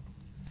 amen.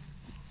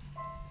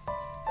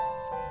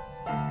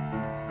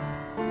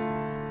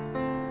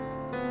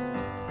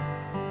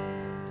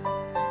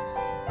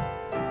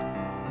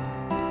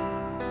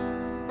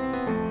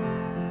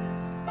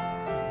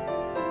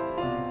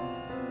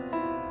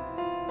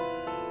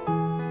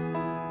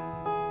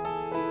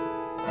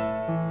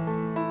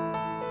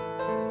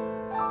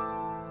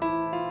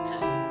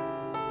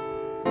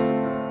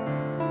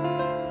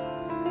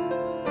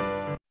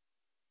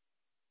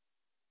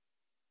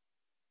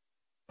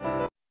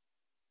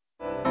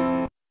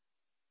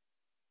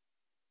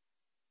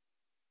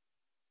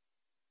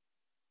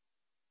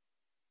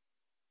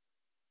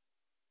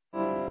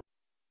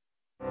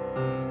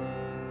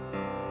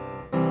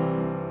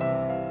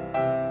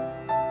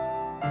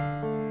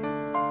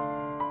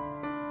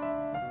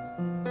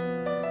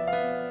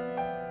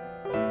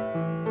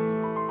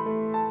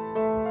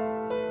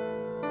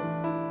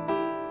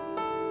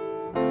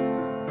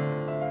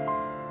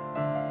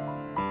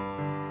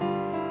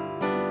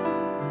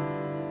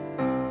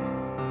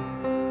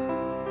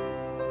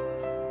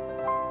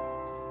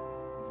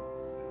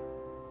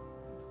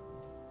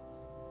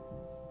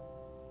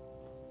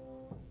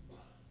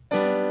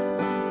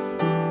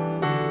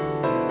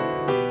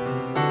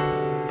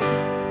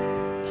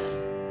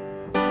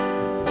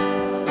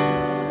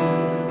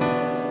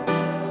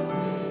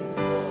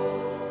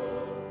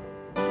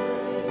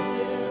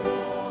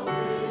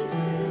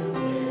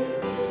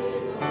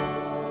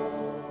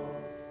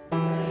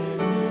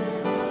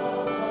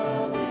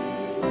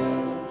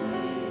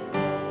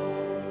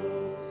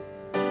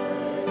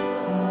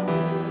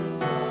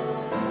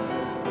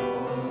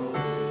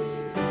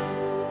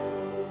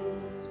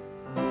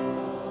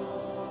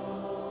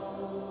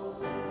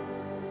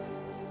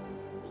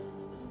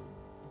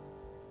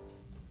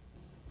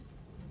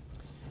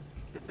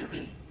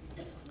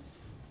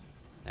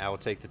 Now we'll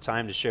take the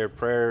time to share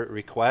prayer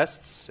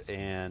requests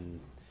and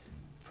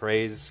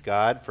praise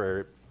God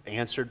for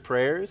answered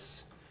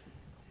prayers.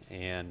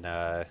 And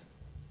the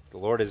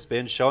Lord has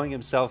been showing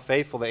himself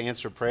faithful to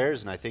answer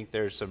prayers, and I think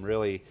there's some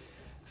really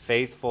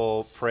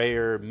faithful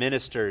prayer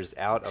ministers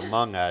out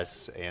among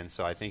us. And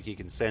so I think you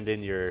can send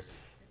in your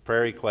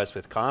prayer requests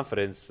with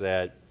confidence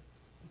that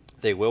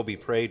they will be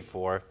prayed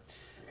for.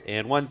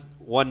 And one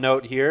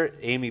note here,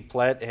 Amy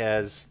Plett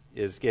is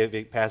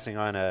passing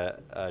on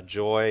a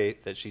joy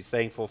that she's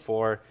thankful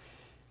for.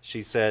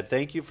 She said,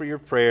 "Thank you for your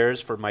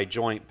prayers for my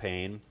joint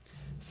pain.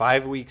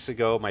 5 weeks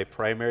ago, my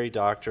primary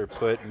doctor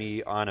put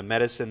me on a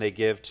medicine they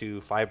give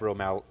to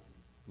fibromyalgia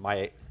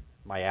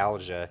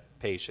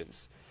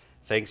patients.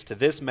 Thanks to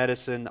this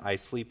medicine, I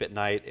sleep at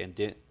night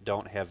and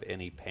don't have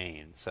any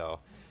pain." So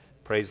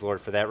praise the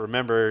Lord for that.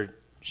 Remember,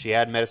 she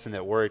had medicine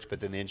that worked, but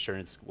then the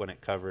insurance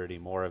wouldn't cover any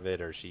more of it,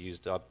 or she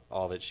used up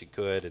all that she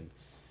could.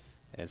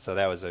 And so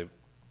that was a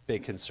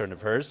big concern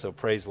of hers. So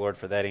praise the Lord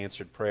for that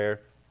answered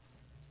prayer.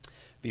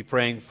 Be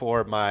praying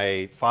for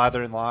my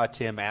father-in-law,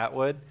 Tim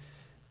Atwood.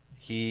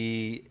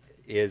 He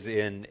is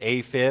in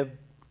AFib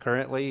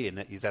currently, and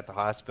he's at the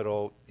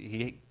hospital.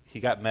 He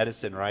got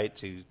medicine right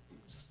to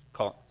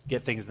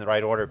get things in the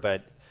right order,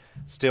 but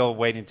still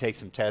waiting to take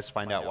some tests,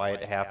 find out why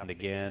it happened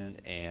again.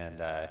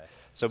 And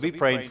so be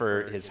praying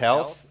for his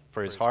health,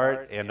 for his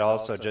heart, and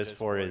also just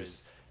for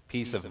his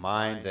peace of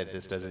mind, that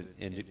this doesn't,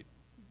 he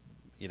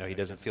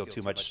doesn't feel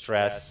too much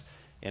stress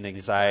and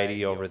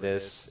anxiety over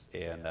this,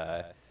 and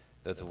that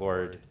the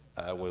Lord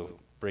will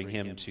bring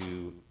him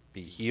to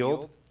be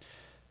healed.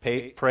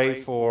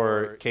 Pray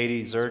for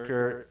Katie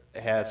Zerker,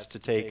 has to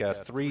take a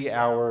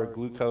 3-hour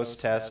glucose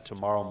test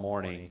tomorrow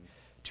morning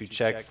to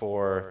check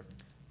for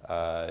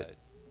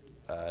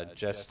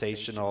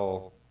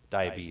gestational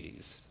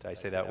diabetes. Did I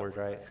say that word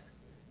right?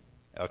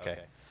 Okay.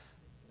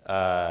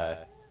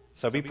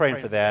 So be praying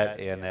for that,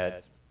 and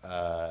that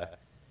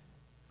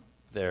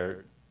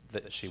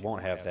she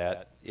won't have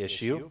that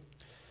issue.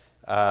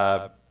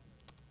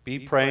 Be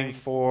praying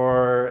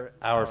for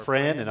our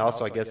friend, and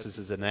also I guess this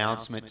is an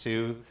announcement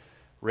too.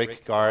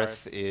 Rick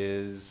Garth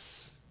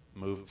is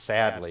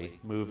sadly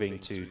moving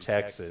to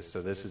Texas,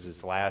 so this is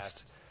his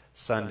last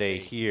Sunday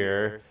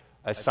here,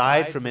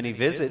 aside from any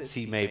visits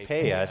he may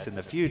pay us in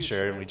the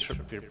future, and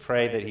we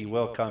pray that he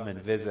will come and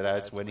visit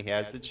us when he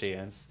has the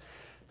chance.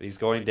 But he's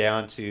going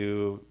down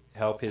to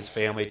help his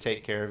family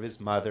take care of his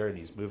mother, and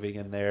he's moving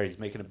in there. He's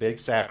making a big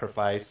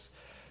sacrifice.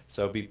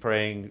 So be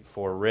praying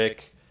for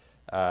Rick,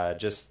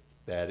 just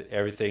that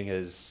everything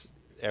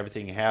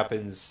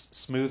happens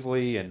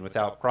smoothly and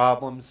without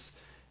problems.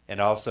 And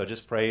also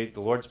just pray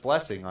the Lord's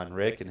blessing on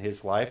Rick and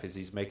his life as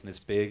he's making this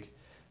big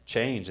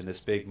change and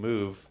this big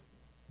move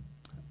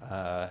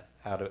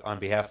on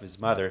behalf of his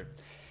mother.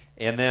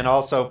 And then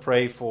also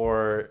pray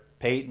for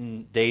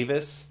Peyton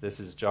Davis. This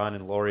is John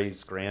and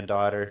Lori's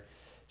granddaughter.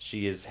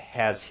 She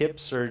has hip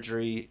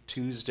surgery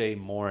Tuesday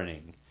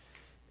morning.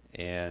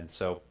 And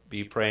so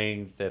be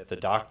praying that the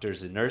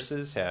doctors and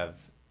nurses have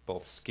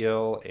both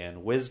skill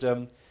and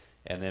wisdom.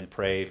 And then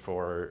pray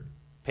for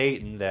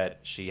Peyton that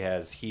she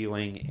has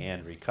healing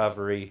and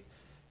recovery.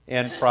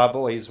 And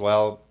probably as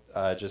well,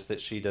 just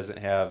that she doesn't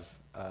have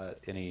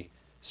any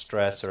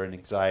stress or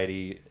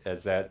anxiety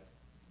as that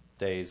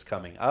day is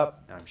coming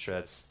up. I'm sure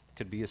that's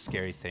could be a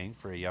scary thing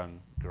for a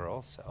young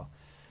girl. So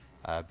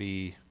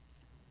be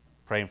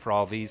praying for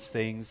all these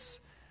things,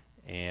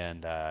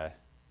 and I'll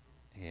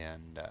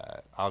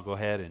go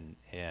ahead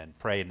and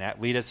pray, and that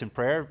lead us in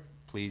prayer.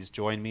 Please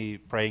join me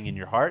praying in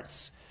your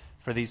hearts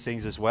for these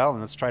things as well,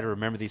 and let's try to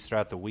remember these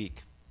throughout the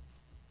week.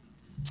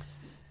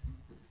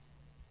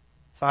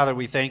 Father,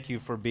 we thank you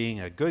for being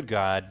a good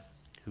God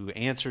who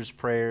answers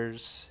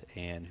prayers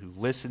and who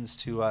listens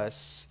to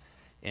us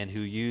and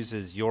who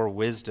uses your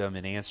wisdom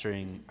in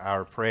answering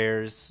our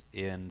prayers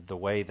in the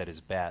way that is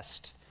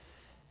best.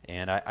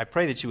 And I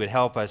pray that you would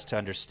help us to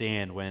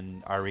understand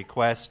when our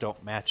requests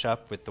don't match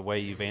up with the way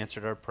you've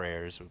answered our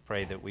prayers. We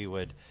pray that we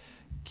would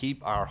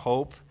keep our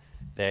hope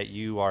that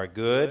you are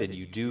good and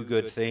you do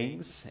good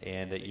things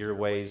and that your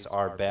ways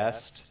are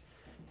best.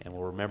 And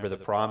we'll remember the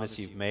promise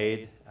you've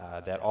made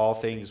that all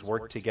things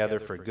work together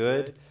for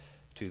good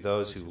to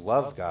those who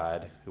love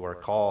God, who are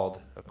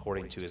called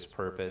according to his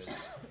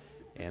purpose.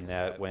 And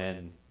that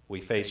when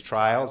we face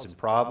trials and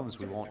problems,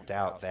 we won't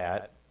doubt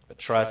that, but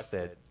trust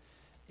that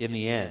in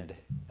the end,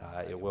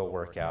 it will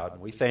work out.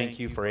 And we thank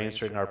you for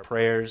answering our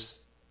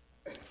prayers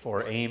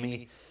for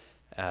Amy.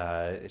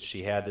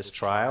 She had this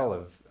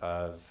trial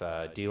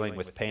of dealing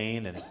with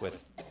pain and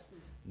with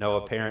no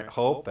apparent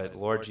hope, but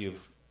Lord,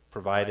 you've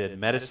provided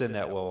medicine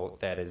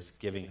that is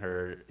giving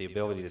her the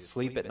ability to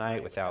sleep at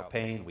night without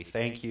pain. We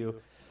thank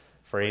you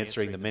for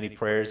answering the many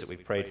prayers that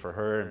we've prayed for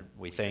her, and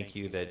we thank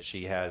you that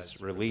she has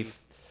relief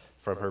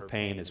from her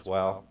pain as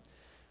well.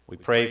 We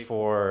pray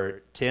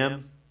for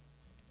Tim.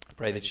 I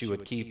pray that you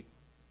would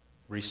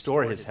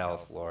restore his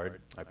health,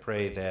 Lord. I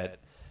pray that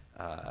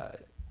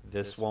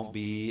this won't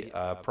be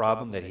a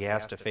problem that he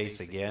has to face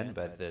again,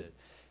 but that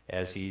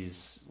as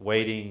he's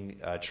waiting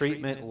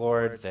treatment,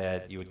 Lord,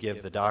 that you would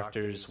give the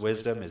doctors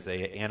wisdom as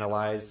they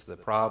analyze the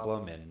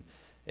problem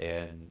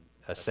and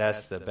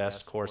assess the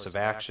best course of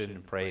action,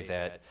 and pray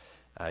that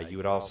you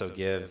would also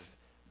give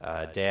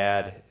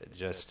Dad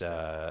just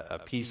a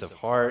peace of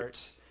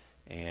heart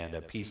and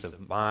a peace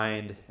of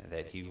mind,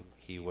 that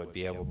he would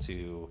be able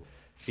to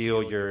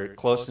feel your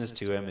closeness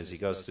to him as he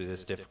goes through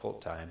this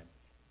difficult time.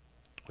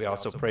 We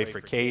also pray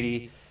for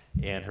Katie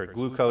and her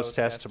glucose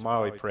test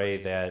tomorrow. We pray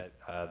that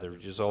the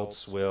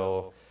results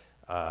will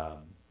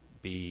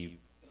be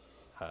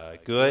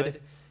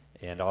good,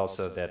 and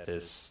also that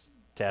this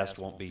test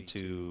won't be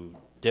too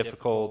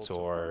difficult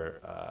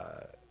or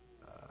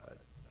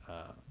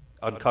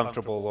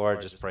uncomfortable, Lord.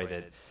 Just pray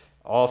that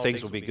all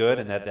things will be good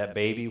and that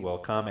baby will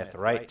come at the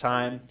right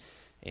time,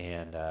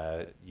 and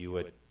you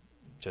would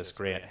just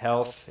grant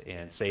health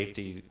and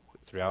safety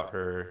throughout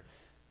her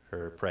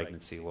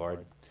pregnancy,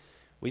 Lord.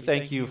 We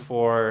thank you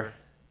for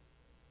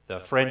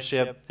the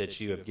friendship that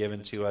you have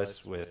given to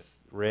us with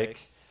Rick,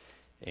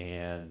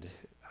 and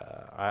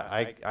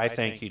I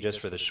thank you just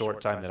for the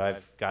short time that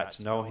I've got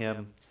to know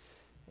him.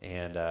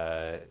 And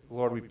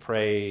Lord, we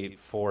pray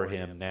for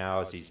him now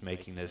as he's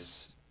making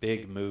this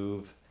big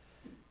move.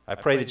 I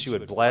pray that you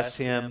would bless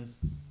him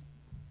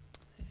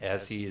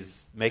as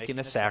he's making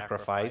a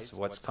sacrifice of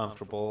what's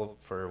comfortable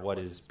for what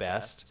is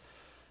best.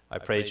 I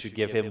pray that you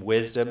give him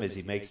wisdom as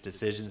he makes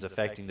decisions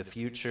affecting the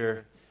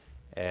future.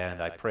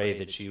 And I pray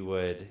that you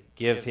would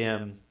give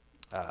him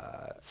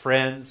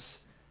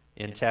friends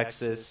in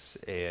Texas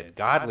and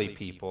godly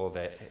people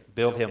that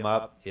build him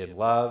up in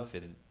love,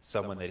 and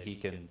someone that he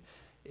can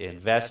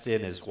invest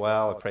in as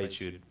well. I pray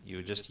that you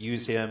would just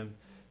use him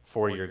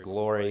for your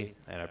glory.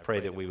 And I pray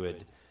that we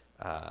would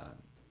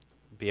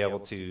be able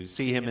to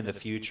see him in the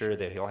future,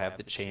 that he'll have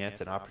the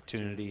chance and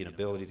opportunity and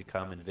ability to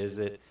come and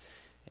visit.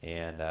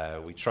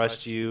 And we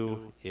trust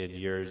you in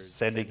your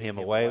sending him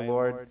away,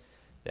 Lord,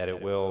 that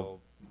it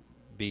will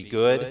be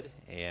good.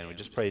 And we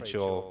just pray that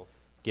you'll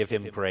give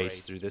him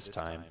grace through this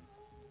time.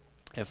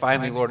 And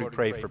finally, Lord, we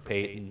pray for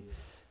Peyton,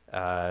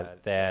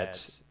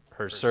 that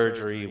her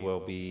surgery will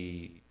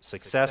be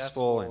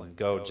successful and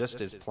go just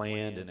as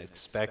planned and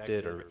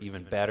expected, or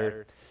even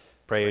better.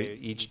 Pray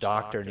each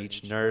doctor and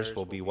each nurse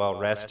will be well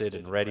rested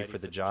and ready for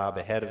the job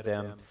ahead of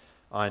them.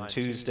 on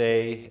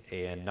Tuesday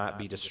and not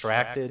be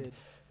distracted.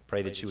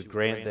 Pray that you would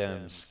grant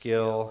them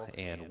skill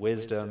and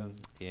wisdom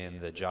in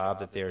the job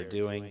that they're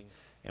doing.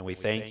 And we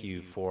thank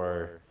you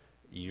for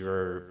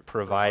your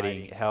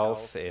providing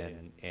health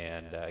and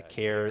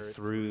care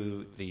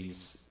through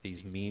these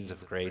means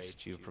of grace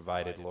that you've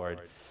provided,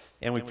 Lord.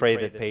 And we pray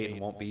that Peyton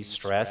won't be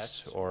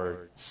stressed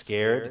or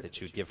scared, that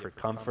you would give her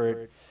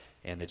comfort,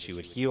 and that you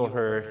would heal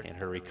her, and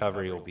her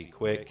recovery will be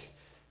quick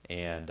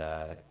and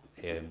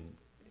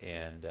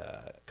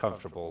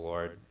comfortable,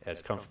 Lord,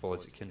 as comfortable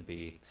as it can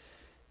be.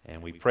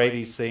 And we pray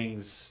these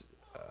things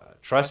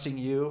trusting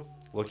you,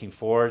 looking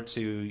forward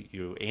to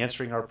you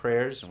answering our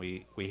prayers. And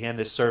we hand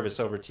this service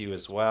over to you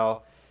as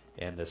well,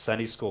 and the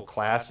Sunday school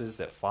classes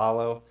that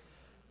follow.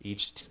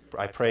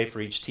 I pray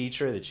for each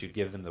teacher that you'd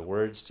give them the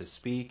words to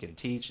speak and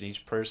teach, and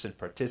each person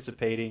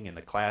participating in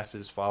the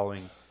classes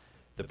following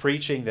the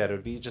preaching, that it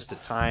would be just a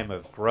time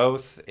of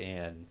growth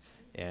and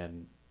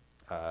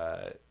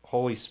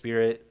Holy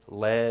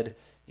Spirit-led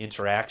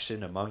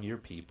interaction among your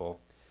people.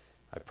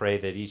 I pray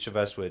that each of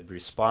us would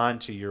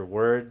respond to your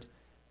word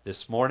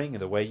this morning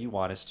in the way you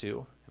want us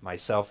to,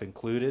 myself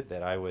included,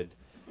 that I would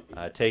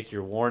take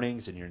your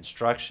warnings and your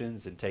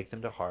instructions and take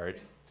them to heart.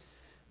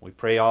 We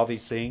pray all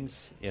these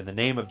things in the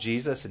name of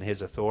Jesus and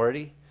his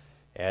authority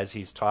as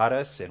he's taught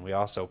us, and we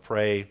also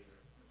pray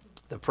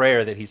the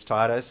prayer that he's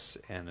taught us,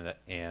 and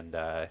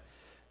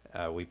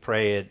we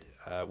pray it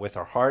with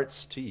our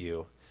hearts to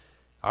you.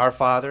 Our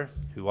Father,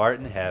 who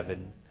art in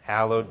heaven,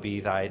 hallowed be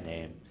thy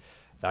name.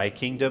 Thy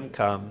kingdom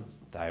come,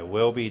 thy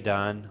will be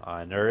done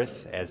on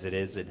earth as it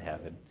is in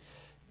heaven.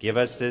 Give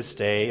us this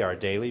day our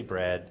daily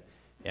bread,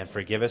 and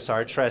forgive us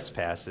our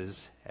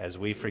trespasses, as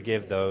we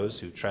forgive those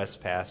who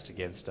trespass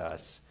against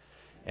us.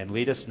 And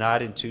lead us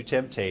not into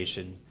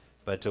temptation,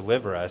 but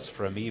deliver us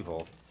from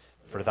evil.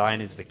 For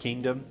thine is the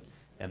kingdom,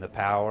 and the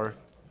power,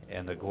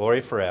 and the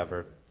glory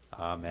forever.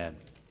 Amen.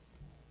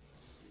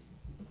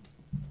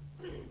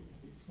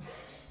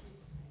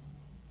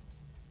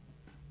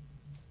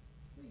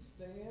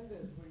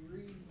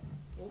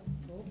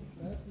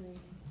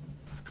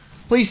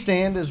 Please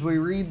stand as we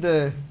read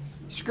the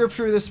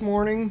scripture this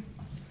morning.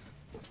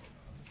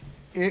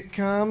 It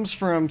comes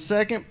from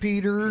 2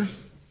 Peter.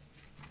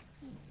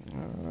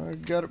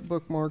 I've got it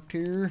bookmarked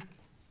here.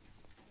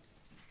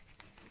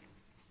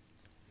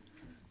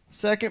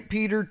 2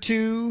 Peter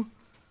 2,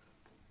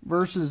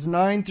 verses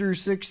 9 through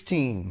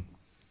 16.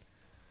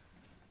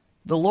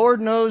 The Lord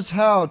knows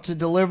how to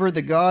deliver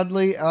the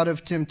godly out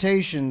of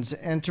temptations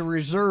and to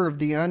reserve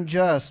the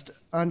unjust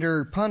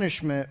under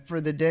punishment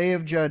for the day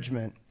of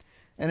judgment,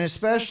 and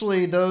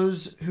especially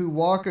those who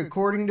walk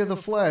according to the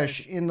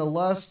flesh in the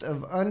lust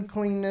of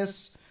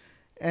uncleanness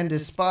and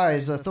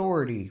despise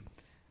authority.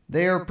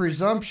 They are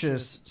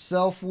presumptuous,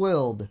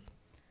 self-willed.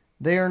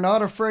 They are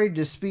not afraid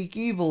to speak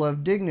evil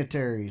of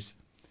dignitaries,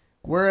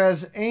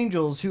 whereas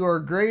angels who are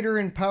greater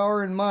in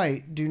power and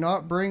might do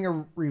not bring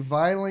a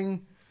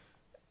reviling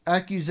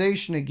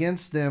accusation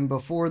against them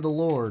before the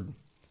Lord.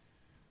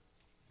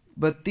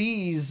 But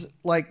these,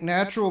 like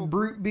natural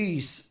brute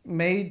beasts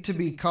made to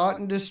be caught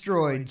and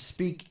destroyed,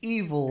 speak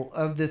evil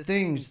of the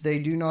things they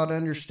do not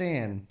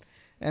understand,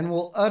 and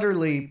will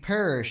utterly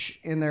perish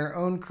in their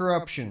own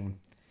corruption,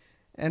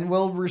 and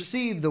will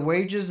receive the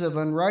wages of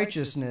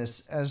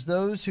unrighteousness as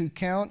those who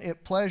count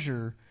it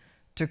pleasure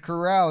to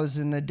carouse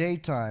in the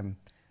daytime.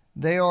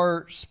 They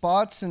are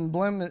spots and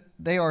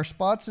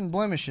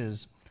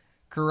blemishes,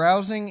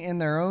 carousing in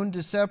their own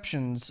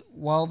deceptions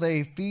while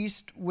they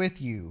feast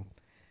with you,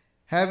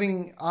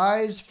 having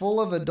eyes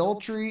full of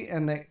adultery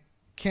and that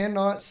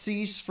cannot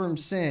cease from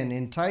sin,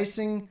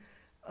 enticing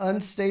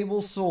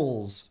unstable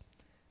souls.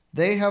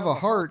 They have a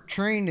heart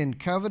trained in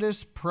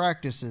covetous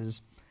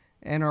practices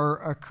and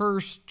are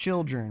accursed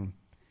children.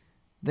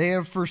 They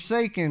have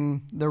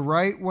forsaken the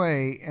right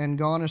way and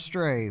gone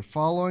astray,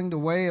 following the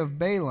way of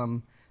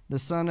Balaam, the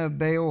son of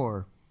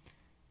Beor,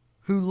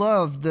 who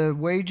loved the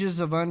wages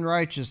of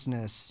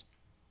unrighteousness.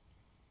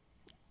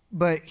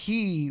 But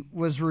he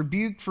was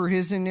rebuked for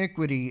his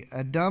iniquity.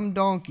 A dumb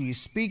donkey,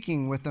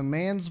 speaking with a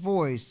man's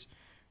voice,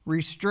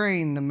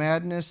 restrained the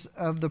madness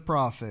of the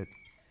prophet.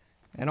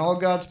 And all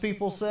God's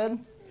people said,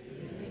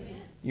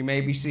 Amen. You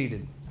may be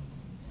seated.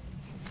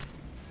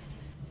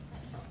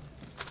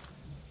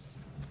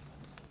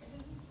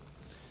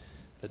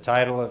 The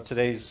title of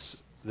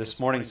this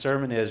morning's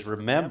sermon is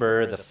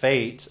Remember the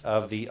Fate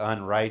of the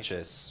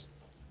Unrighteous.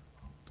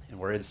 And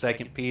we're in 2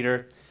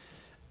 Peter.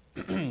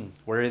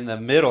 We're in the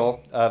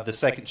middle of the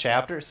second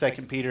chapter.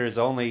 2 Peter is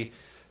only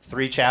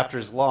 3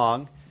 chapters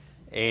long,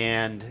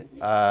 and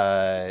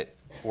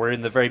we're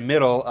in the very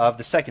middle of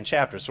the second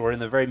chapter. So we're in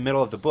the very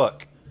middle of the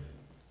book.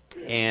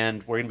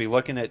 And we're going to be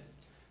looking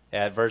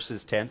at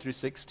verses 10 through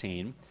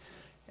 16.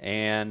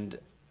 And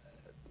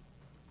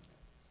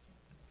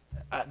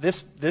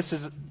this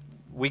is,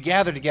 we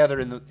gather together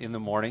in the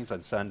mornings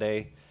on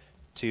Sunday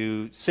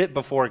to sit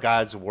before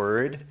God's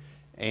Word.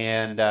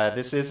 And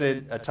this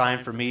isn't a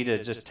time for me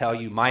to just tell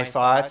you my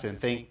thoughts and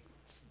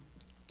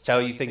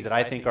tell you things that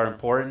I think are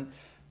important,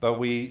 but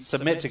we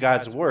submit to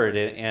God's Word.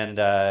 And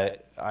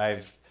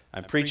I've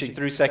I'm preaching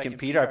through 2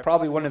 Peter. I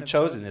probably wouldn't have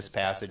chosen this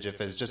passage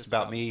if it was just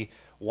about me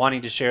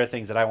wanting to share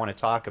things that I want to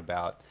talk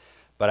about.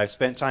 But I've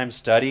spent time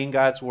studying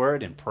God's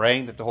Word and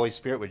praying that the Holy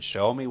Spirit would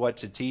show me what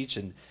to teach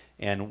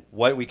and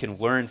what we can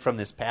learn from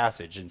this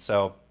passage. And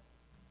so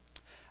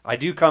I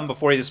do come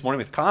before you this morning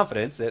with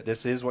confidence that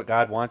this is what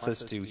God wants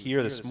us to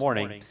hear this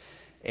morning.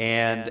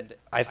 And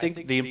I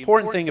think the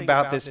important thing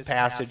about this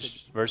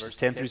passage, verses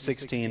 10 through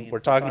 16, we're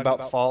talking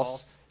about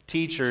false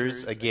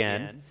teachers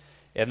again.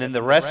 And then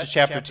the rest of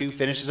chapter 2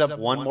 finishes up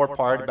one more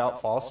part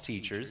about false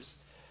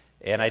teachers.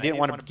 And I didn't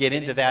want to get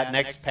into that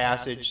next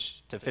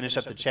passage to finish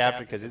up the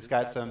chapter because it's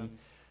got some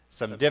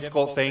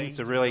difficult things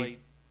to really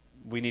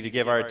we need to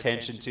give our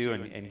attention to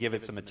and give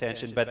it some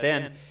attention. But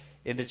then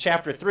into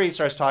chapter 3 it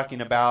starts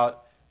talking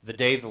about the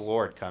day of the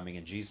Lord coming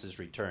and Jesus'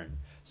 return.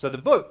 So the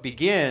book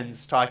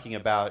begins talking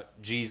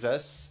about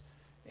Jesus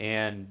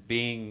and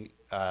being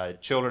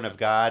children of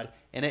God,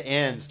 and it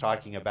ends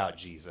talking about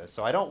Jesus.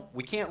 So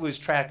we can't lose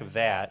track of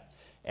that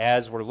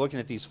as we're looking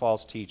at these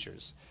false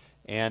teachers.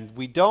 And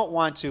we don't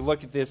want to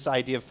look at this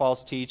idea of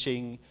false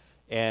teaching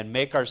and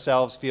make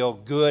ourselves feel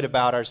good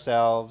about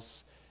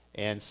ourselves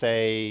and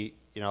say,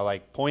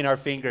 like point our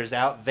fingers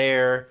out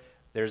there.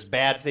 There's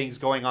bad things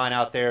going on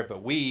out there,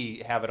 but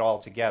we have it all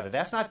together.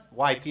 That's not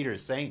why Peter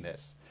is saying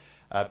this.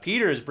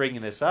 Peter is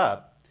bringing this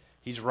up.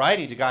 He's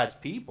writing to God's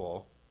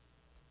people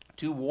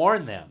to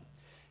warn them.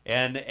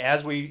 And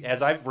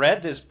as I've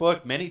read this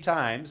book many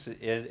times,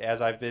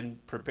 as I've been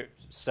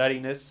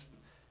studying this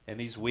in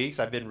these weeks,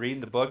 I've been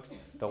reading the book,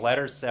 the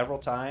letter several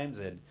times,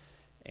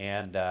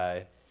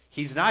 and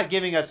he's not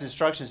giving us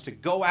instructions to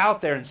go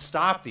out there and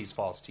stop these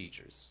false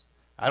teachers.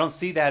 I don't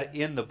see that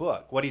in the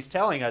book. What he's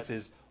telling us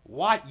is,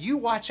 you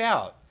watch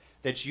out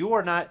that you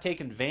are not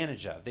taken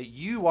advantage of, that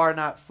you are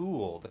not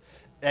fooled,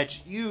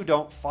 that you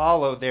don't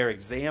follow their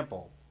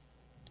example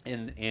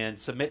and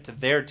submit to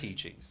their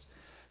teachings.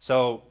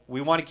 So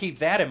we want to keep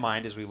that in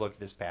mind as we look at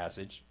this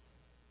passage.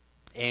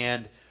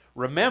 And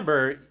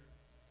remember,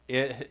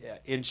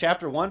 in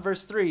chapter 1,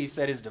 verse 3, he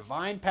said his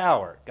divine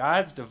power,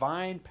 God's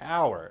divine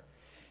power,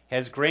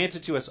 has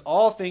granted to us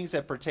all things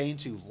that pertain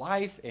to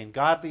life and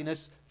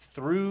godliness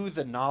through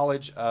the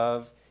knowledge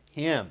of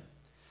him.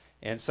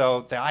 And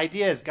so the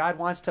idea is God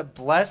wants to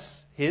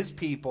bless his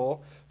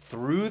people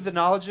through the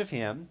knowledge of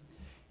him.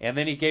 And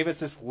then he gave us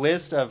this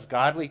list of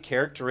godly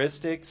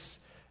characteristics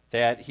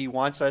that he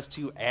wants us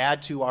to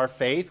add to our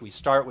faith. We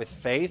start with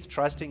faith,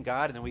 trusting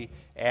God, and then we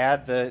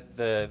add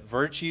the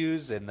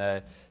virtues and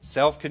the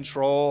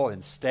self-control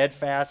and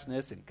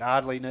steadfastness and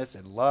godliness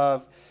and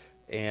love.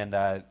 And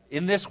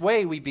in this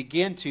way, we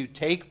begin to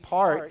take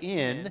part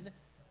in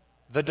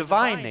the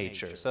divine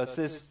nature. So it's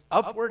this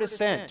upward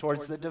ascent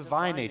towards the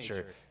divine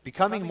nature,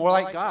 becoming more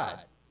like God.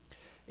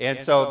 And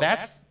so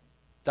that's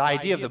the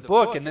idea of the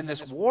book. And then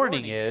this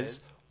warning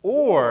is,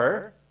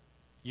 or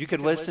you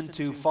could listen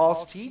to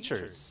false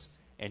teachers,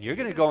 and you're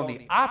going to go in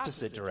the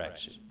opposite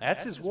direction.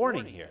 That's his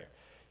warning here,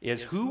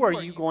 is who are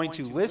you going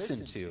to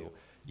listen to?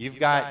 You've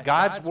got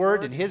God's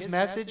word and his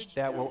message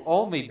that will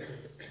only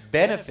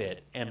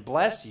benefit and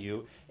bless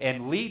you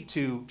and lead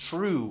to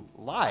true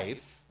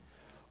life,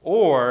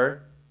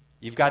 or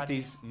you've got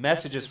these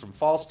messages from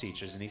false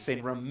teachers, and he's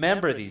saying,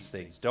 remember these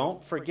things.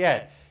 Don't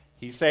forget.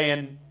 He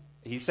said,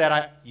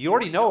 you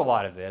already know a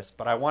lot of this,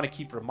 but I want to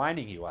keep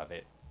reminding you of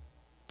it.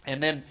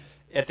 And then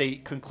at the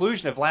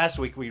conclusion of last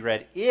week, we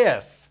read,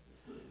 if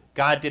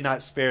God did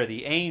not spare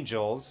the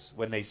angels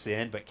when they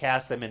sinned, but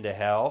cast them into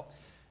hell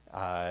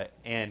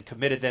and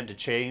committed them to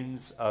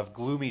chains of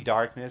gloomy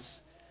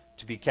darkness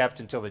to be kept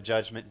until the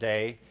judgment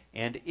day,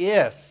 and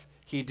if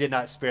he did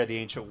not spare the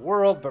ancient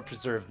world, but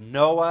preserved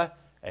Noah,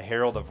 a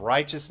herald of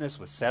righteousness,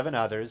 with 7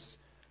 others,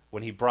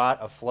 when he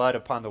brought a flood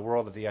upon the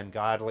world of the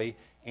ungodly,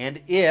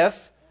 and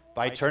if,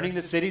 by turning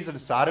the cities of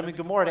Sodom and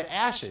Gomorrah to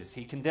ashes,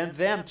 he condemned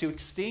them to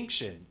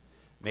extinction,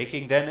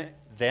 making them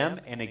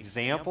an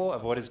example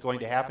of what is going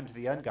to happen to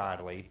the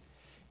ungodly,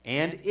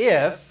 and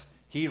if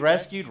he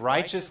rescued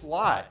righteous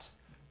Lot,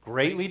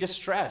 greatly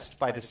distressed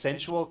by the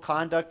sensual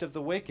conduct of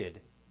the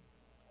wicked,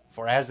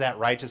 for as that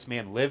righteous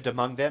man lived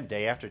among them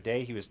day after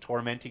day, he was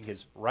tormenting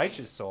his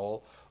righteous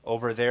soul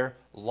over their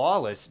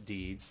lawless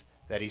deeds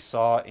that he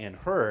saw and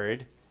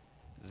heard,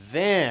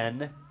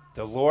 then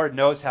the Lord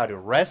knows how to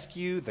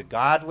rescue the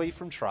godly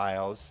from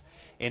trials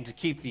and to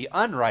keep the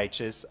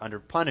unrighteous under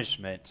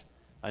punishment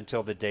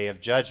until the day of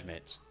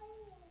judgment.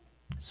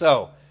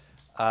 So,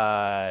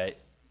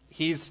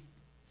 he's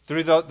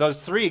through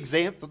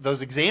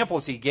those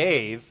examples he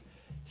gave,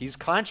 he's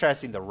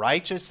contrasting the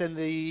righteous and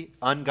the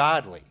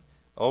ungodly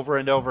over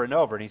and over and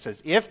over. And he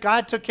says, if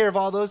God took care of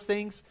all those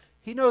things,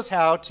 he knows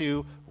how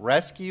to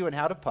rescue and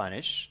how to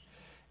punish.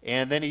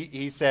 And then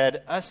he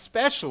said,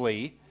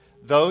 especially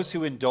those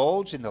who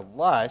indulge in the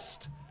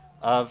lust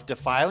of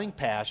defiling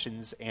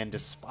passions and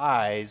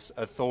despise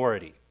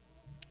authority.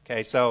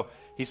 Okay, so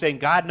he's saying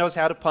God knows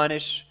how to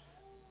punish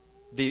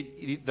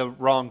the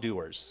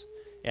wrongdoers.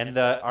 And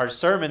our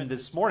sermon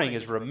this morning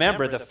is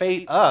remember the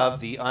fate of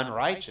the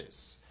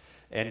unrighteous.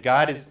 And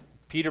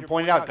Peter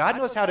pointed out, God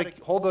knows how to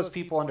hold those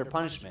people under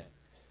punishment.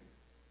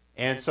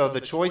 And so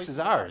the choice is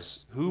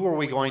ours. Who are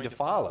we going to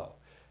follow?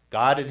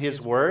 God and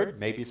his word?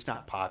 Maybe it's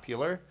not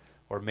popular,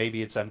 or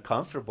maybe it's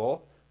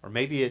uncomfortable, or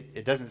maybe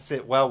it doesn't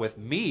sit well with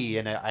me,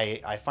 and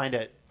I find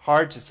it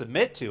hard to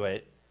submit to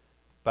it,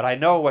 but I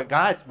know where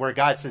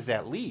God says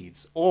that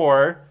leads.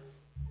 Or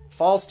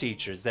false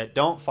teachers that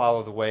don't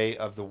follow the way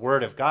of the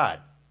word of God.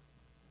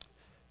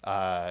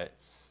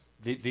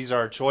 These are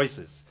our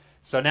choices.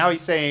 So now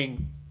he's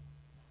saying,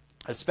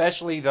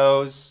 especially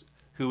those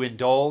who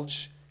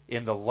indulge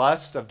in the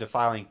lust of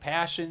defiling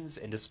passions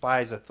and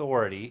despise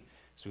authority.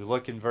 So we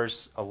look in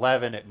verse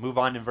 11, move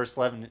on in verse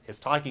 11, it's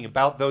talking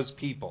about those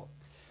people.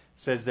 It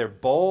says they're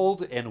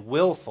bold and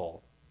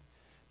willful.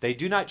 They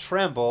do not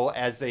tremble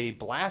as they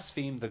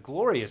blaspheme the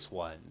glorious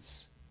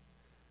ones.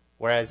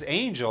 Whereas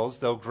angels,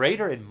 though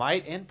greater in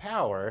might and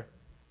power,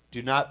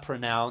 do not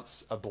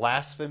pronounce a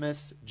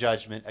blasphemous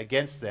judgment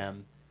against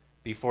them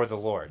before the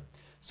Lord.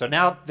 So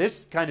now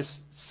this kind of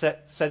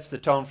sets the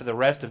tone for the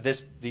rest of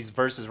these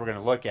verses we're going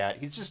to look at.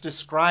 He's just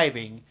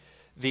describing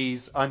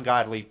these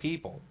ungodly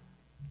people,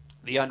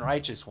 the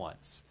unrighteous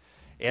ones.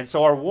 And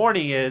so our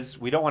warning is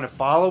we don't want to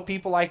follow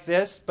people like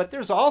this, but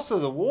there's also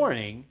the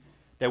warning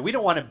that we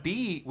don't want to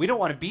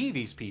be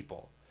these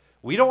people.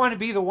 We don't want to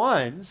be the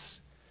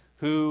ones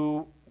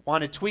who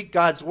want to tweak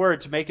God's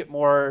word to make it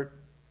more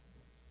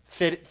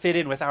fit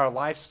in with our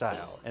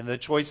lifestyle and the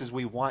choices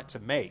we want to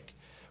make.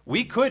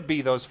 We could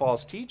be those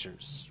false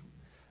teachers.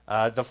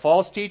 The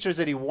false teachers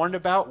that he warned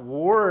about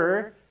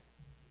were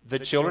the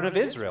children of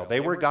Israel. They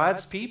were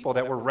God's people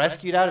that were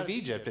rescued out of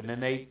Egypt, and then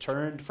they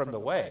turned from the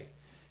way.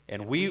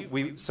 And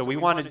so we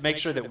wanted to make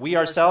sure that we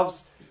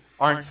ourselves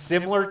aren't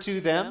similar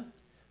to them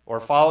or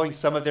following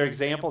some of their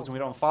examples, and we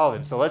don't follow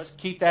them. So let's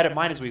keep that in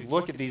mind as we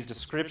look at these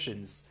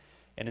descriptions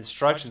and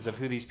instructions of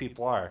who these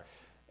people are.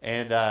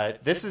 And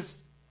this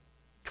is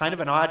kind of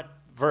an odd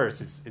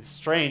verse. It's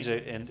strange,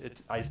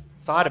 and I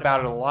thought about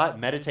it a lot,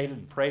 meditated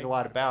and prayed a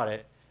lot about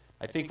it.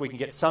 I think we can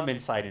get some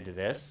insight into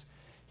this.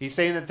 He's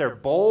saying that they're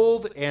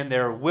bold and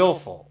they're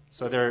willful.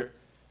 So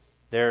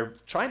they're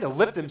trying to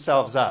lift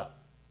themselves up.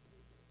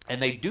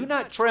 And they do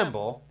not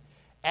tremble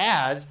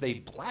as they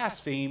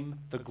blaspheme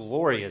the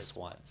glorious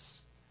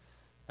ones.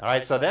 All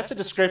right, so that's a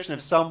description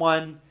of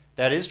someone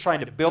that is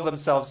trying to build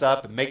themselves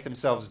up and make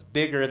themselves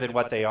bigger than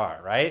what they are,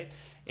 right?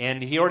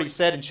 And he already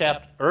said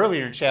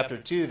earlier in chapter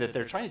 2 that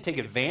they're trying to take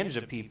advantage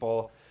of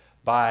people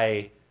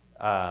by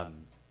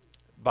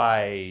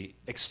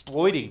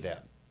exploiting them.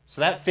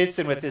 So that fits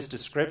in with this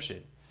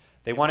description.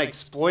 They want to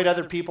exploit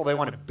other people. They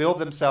want to build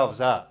themselves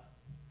up.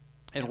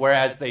 And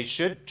whereas they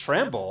should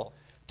tremble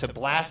to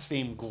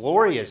blaspheme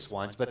glorious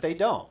ones, but they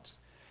don't.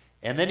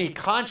 And then he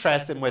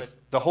contrasts them with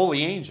the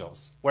holy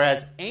angels.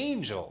 Whereas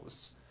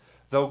angels,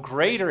 though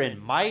greater in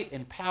might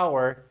and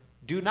power,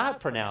 do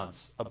not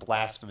pronounce a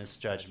blasphemous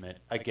judgment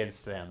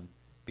against them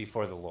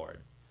before the Lord.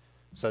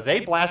 So they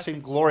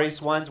blaspheme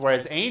glorious ones,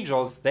 whereas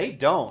angels, they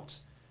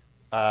don't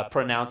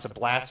pronounce a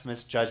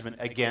blasphemous judgment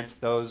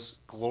against those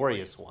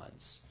glorious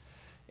ones.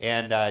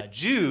 And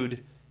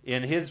Jude,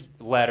 in his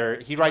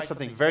letter, he writes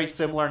something very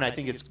similar, and I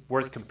think it's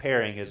worth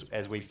comparing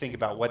as we think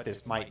about what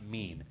this might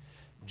mean.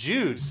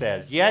 Jude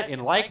says, yet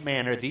in like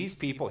manner, these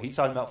people, he's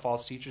talking about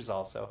false teachers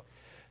also,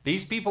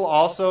 these people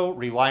also,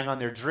 relying on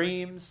their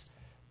dreams,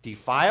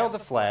 defile the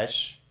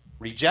flesh,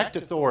 reject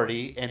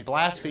authority, and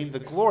blaspheme the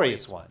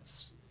glorious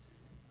ones.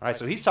 All right,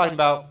 so he's talking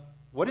about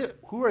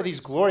who are these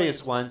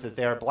glorious ones that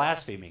they are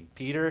blaspheming?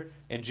 Peter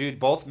and Jude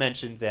both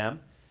mentioned them.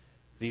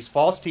 These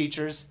false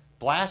teachers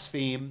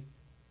blaspheme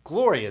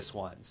glorious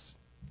ones.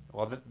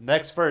 Well, the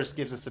next verse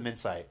gives us some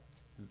insight.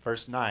 In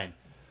verse 9.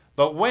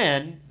 But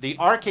when the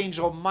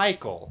archangel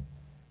Michael,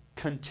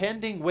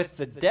 contending with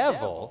the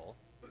devil,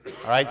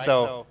 all right,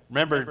 so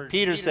remember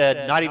Peter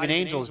said not even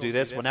angels do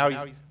this. Well,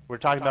 now we're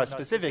talking about a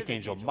specific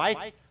angel,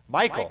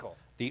 Michael,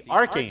 the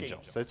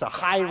archangel. So it's a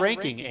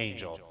high-ranking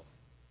angel.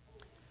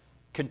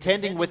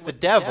 Contending with the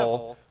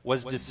devil,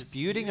 was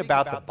disputing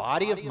about the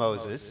body of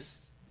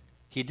Moses.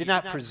 He did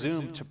not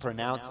presume to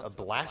pronounce a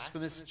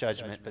blasphemous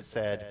judgment, but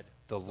said,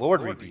 the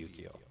Lord rebuke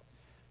you.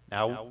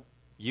 Now,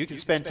 you can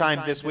spend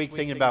time this week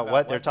thinking about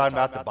what they're talking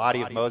about, the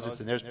body of Moses,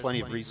 and there's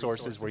plenty of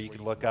resources where you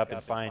can look up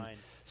and find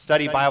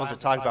study Bibles that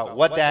talk about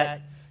what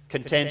that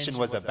contention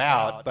was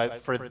about. But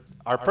for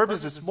our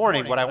purpose this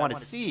morning, what I want to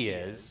see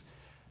is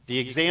the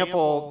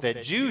example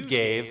that Jude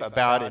gave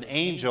about an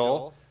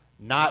angel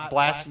not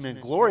blaspheming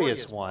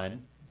glorious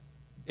one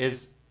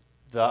is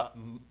the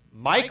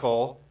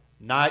Michael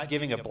not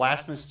giving a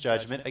blasphemous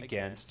judgment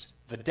against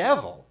the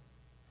devil.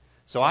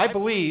 So I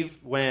believe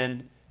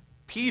when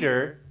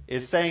Peter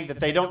is saying that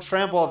they don't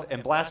tremble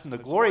and blaspheme the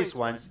glorious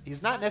ones,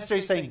 he's not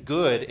necessarily saying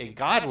good and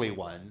godly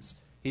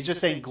ones. He's just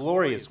saying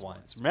glorious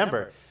ones.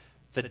 Remember,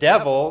 the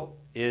devil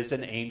is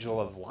an angel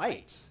of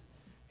light,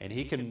 and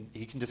he can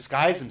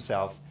disguise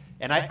himself.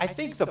 And I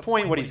think the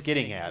point, what he's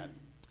getting at,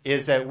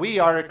 is that we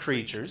are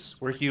creatures.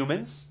 We're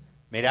humans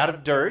made out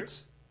of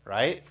dirt,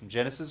 right, from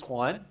Genesis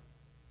 1.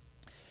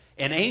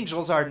 And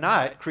angels are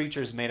not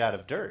creatures made out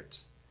of dirt.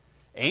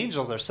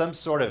 Angels are some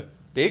sort of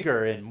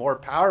bigger and more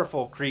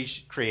powerful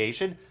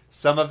creation,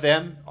 Some of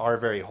them are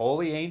very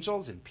holy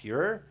angels and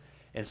pure,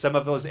 and some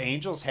of those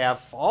angels have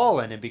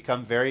fallen and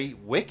become very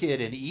wicked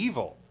and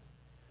evil.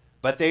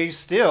 But they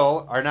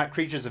still are not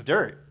creatures of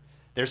dirt.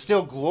 They're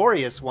still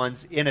glorious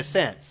ones in a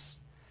sense.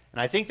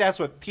 And I think that's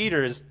what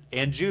Peter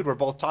and Jude were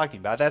both talking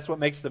about. That's what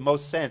makes the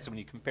most sense when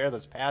you compare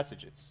those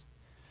passages.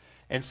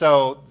 And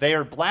so they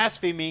are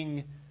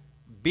blaspheming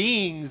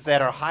beings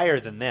that are higher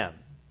than them,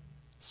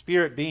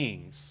 spirit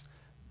beings.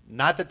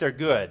 Not that they're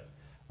good,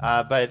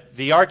 but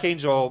the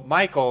archangel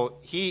Michael,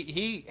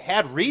 he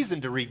had reason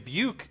to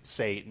rebuke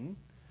Satan,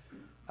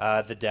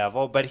 the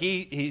devil, but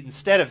he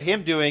instead of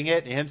him doing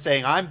it and him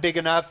saying, I'm big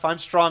enough, I'm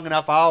strong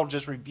enough, I'll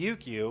just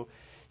rebuke you,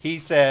 he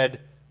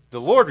said, the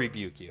Lord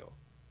rebuke you.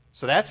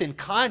 So that's in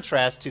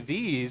contrast to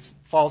these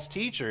false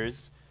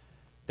teachers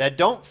that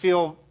don't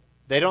feel,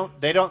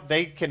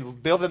 they can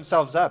build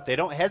themselves up. They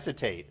don't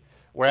hesitate.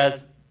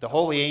 Whereas the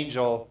holy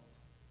angel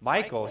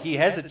Michael, he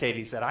hesitated.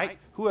 He said,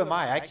 who am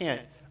I? I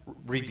can't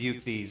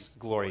rebuke these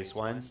glorious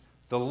ones.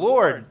 The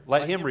Lord,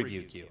 let him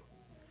rebuke you.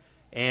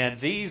 And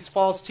these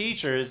false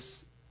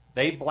teachers,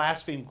 they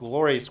blaspheme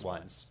glorious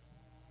ones.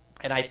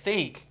 And I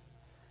think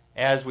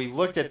as we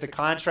looked at the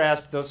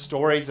contrast, those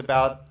stories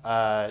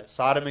about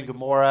Sodom and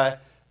Gomorrah,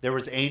 there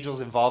was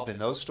angels involved in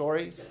those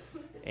stories.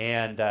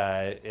 And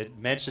it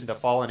mentioned the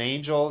fallen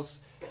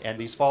angels and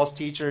these false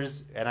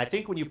teachers. And I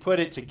think when you put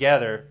it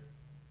together,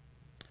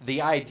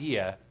 the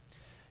idea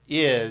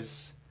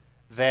is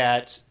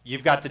that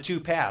you've got the two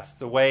paths,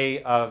 the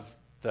way of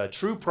the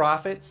true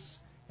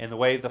prophets and the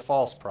way of the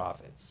false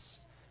prophets,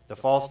 the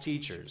false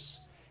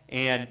teachers.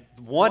 And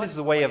one is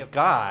the way of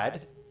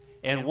God,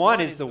 and one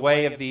is the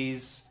way of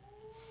these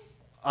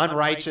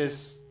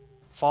unrighteous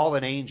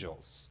fallen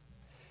angels.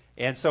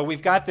 And so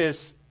we've got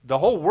this, the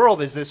whole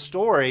world is this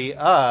story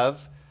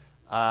of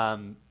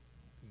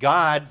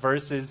God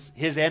versus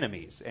his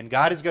enemies. And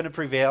God is going to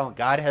prevail, and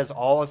God has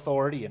all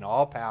authority and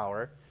all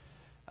power.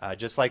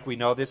 Just like we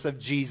know this of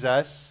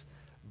Jesus,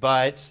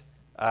 but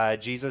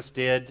Jesus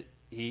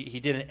he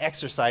didn't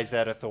exercise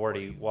that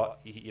authority while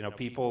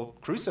people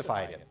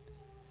crucified him.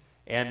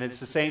 And it's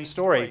the same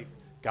story.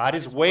 God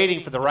is waiting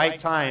for the right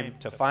time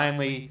to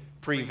finally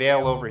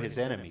prevail over his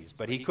enemies,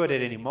 but he could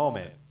at any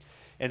moment.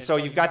 And so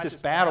you've got this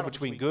battle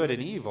between good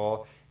and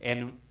evil,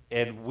 and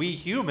we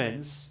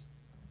humans,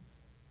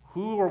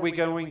 who are we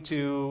going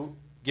to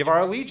give our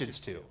allegiance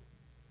to?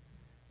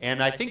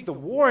 And I think the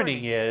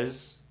warning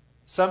is,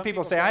 some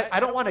people say, I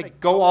don't want to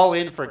go all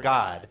in for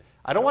God.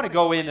 I don't want to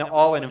go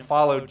all in and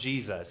follow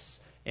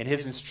Jesus and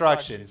his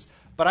instructions.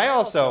 But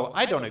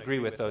I don't agree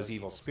with those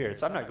evil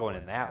spirits. I'm not going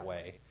in that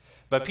way.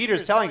 But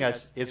Peter's telling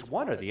us it's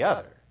one or the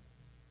other.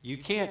 You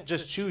can't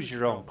just choose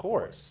your own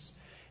course.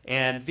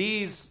 And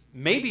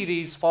maybe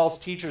these false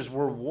teachers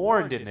were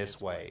warned in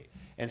this way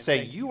and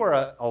saying, you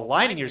are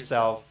aligning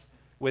yourself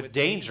with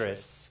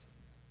dangerous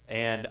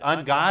and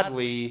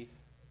ungodly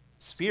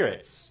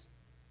spirits.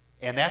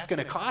 And that's going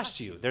to cost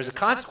you. There's a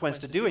consequence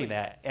to doing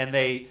that. And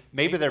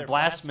maybe they're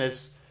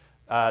blasphemous.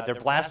 Their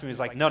blasphemy is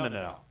like,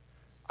 no.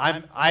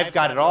 I've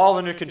got it all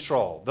under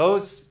control.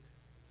 Those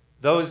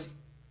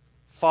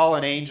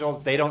fallen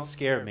angels, they don't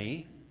scare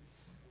me.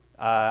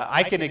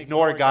 I can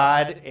ignore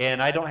God,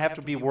 and I don't have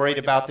to be worried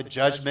about the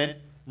judgment.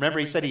 Remember,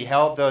 he said he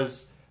held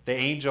the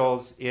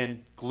angels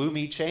in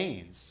gloomy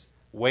chains,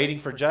 waiting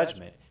for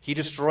judgment. He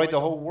destroyed the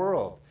whole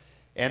world.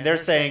 And they're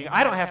saying,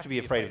 I don't have to be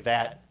afraid of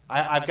that.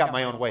 I've got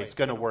my own way. It's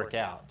going to work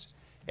out.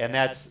 And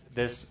that's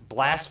this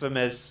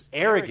blasphemous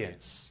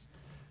arrogance.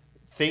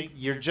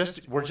 We're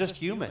just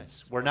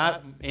humans. We're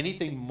not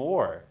anything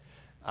more.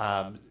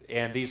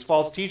 And these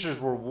false teachers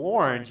were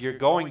warned, you're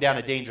going down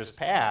a dangerous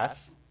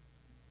path,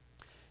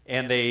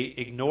 and they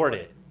ignored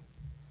it.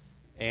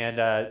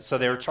 And so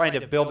they were trying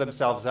to build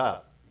themselves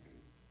up.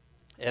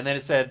 And then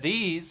it said,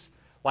 these,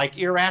 like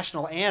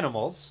irrational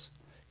animals,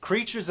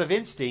 creatures of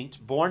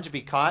instinct, born to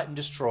be caught and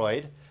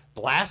destroyed,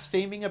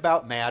 blaspheming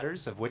about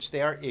matters of which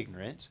they are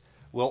ignorant,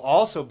 will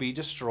also be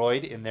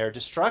destroyed in their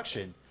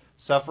destruction,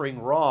 suffering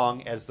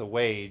wrong as the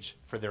wage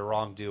for their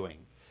wrongdoing.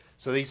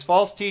 So these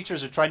false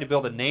teachers are trying to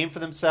build a name for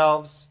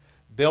themselves,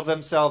 build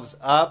themselves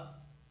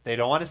up. They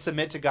don't want to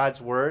submit to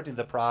God's word and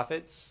the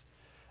prophets.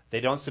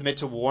 They don't submit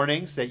to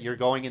warnings that you're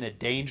going in a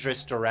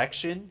dangerous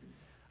direction,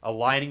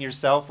 aligning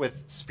yourself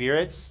with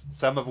spirits,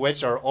 some of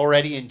which are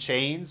already in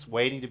chains,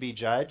 waiting to be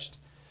judged.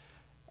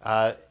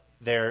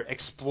 They're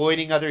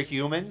exploiting other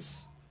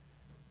humans.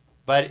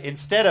 But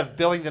instead of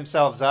building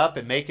themselves up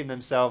and making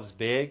themselves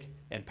big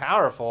and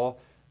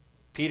powerful,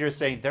 Peter's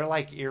saying they're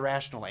like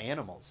irrational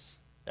animals.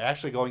 They're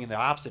actually going in the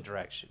opposite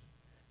direction.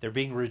 They're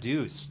being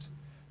reduced.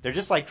 They're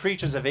just like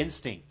creatures of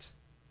instinct.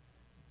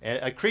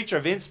 A creature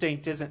of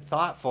instinct isn't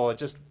thoughtful. It's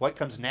just what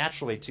comes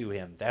naturally to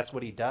him. That's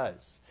what he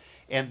does.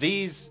 And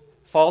these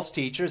false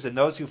teachers and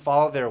those who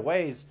follow their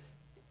ways,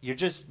 we're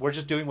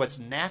just doing what's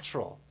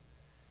natural.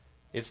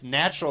 It's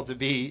natural to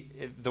be,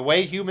 the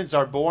way humans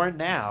are born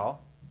now,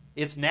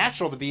 it's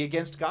natural to be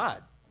against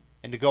God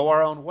and to go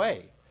our own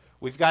way.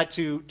 We've got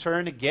to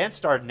turn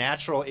against our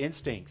natural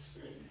instincts,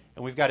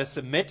 and we've got to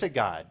submit to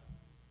God.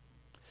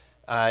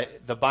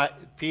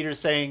 Peter's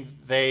saying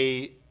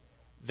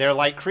they're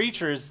like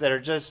creatures that are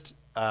just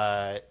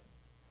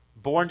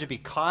born to be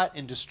caught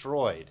and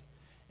destroyed,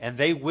 and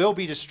they will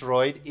be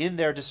destroyed in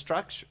their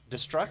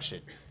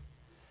destruction,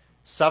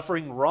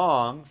 suffering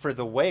wrong for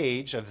the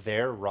wage of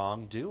their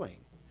wrongdoing.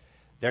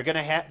 They're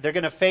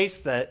going to face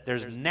that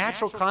there's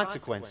natural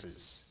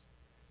consequences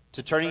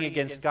to turning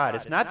against God.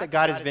 It's not that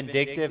God is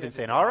vindictive and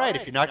saying, all right,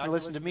 if you're not going to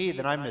listen to me,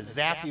 then I'm going to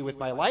zap you with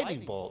my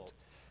lightning bolt.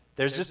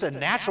 There's just a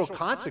natural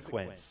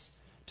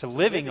consequence to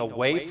living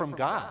away from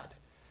God.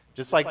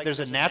 Just like there's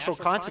a natural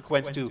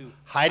consequence to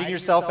hiding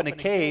yourself in a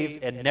cave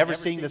and never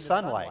seeing the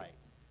sunlight.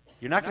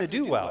 You're not going to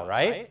do well,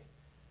 right?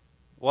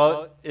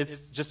 Well,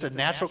 it's just a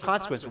natural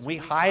consequence. When we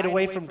hide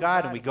away from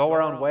God and we go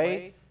our own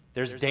way,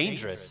 there's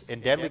dangerous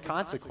and deadly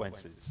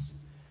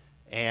consequences.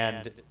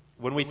 And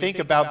when we think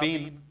about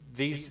being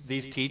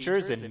these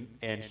teachers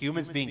and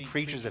humans being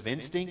creatures of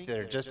instinct that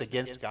are just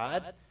against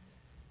God,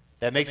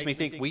 that makes me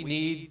think we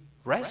need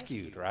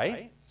rescued,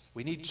 right?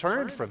 We need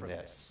turned from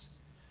this.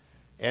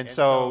 And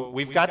so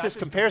we've got this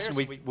comparison.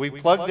 We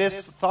plug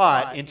this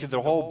thought into the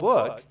whole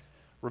book.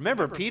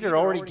 Remember, Peter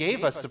already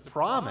gave us the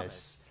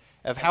promise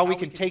of how we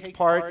can take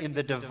part in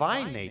the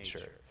divine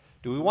nature.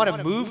 Do we want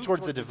to move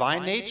towards the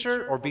divine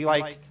nature or be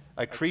like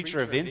a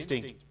creature of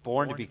instinct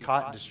born to be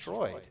caught and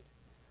destroyed?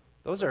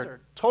 Those are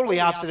totally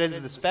opposite ends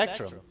of the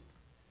spectrum.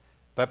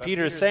 But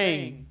Peter is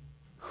saying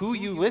who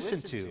you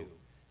listen to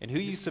and who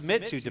you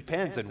submit to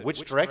depends on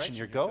which direction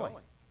you're going.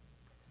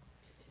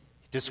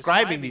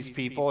 Describing these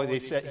people, he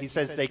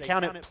says they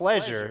count it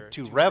pleasure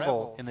to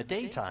revel in the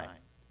daytime.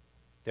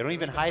 They don't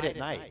even hide at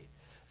night.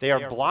 They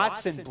are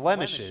blots and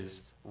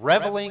blemishes,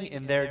 reveling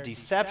in their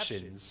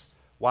deceptions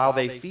while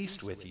they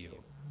feast with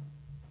you.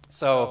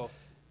 So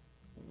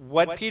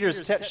what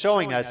Peter's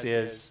showing us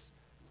is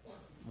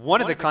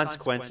one of the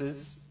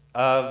consequences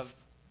of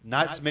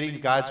not submitting to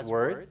God's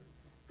word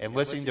and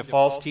listening to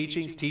false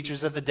teachings,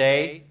 teachers of the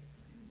day.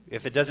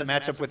 If it doesn't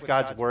match up with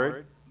God's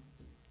word,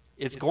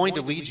 it's going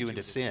to lead you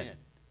into sin.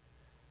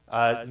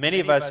 Many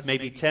of us may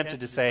be tempted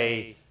to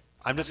say,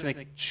 I'm just going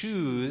to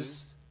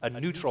choose a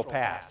neutral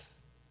path.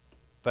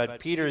 But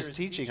Peter is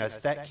teaching us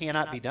that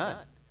cannot be done.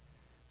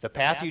 The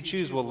path you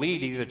choose will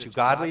lead either to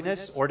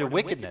godliness or to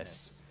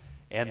wickedness.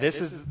 And this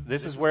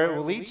is where it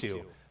will lead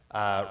to.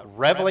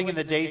 Reveling in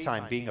the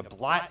daytime, being a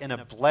blot and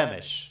a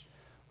blemish.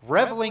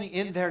 Reveling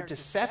in their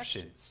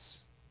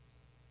deceptions.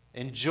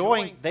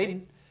 Enjoying,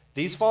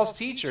 these false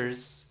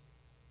teachers,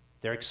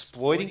 they're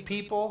exploiting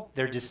people,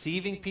 they're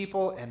deceiving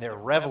people, and they're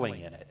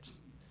reveling in it.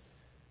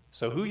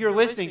 So who you're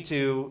listening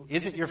to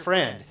isn't your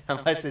friend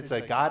unless it's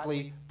a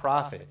godly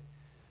prophet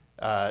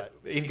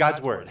in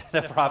God's word.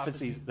 The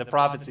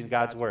prophets in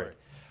God's word.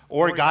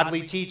 Or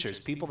godly teachers,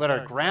 people that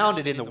are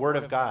grounded in the word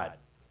of God.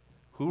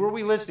 Who are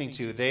we listening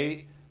to?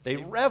 They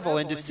revel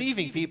in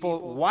deceiving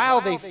people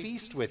while they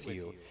feast with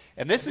you.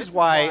 And this is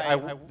why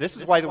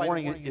the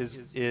warning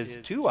is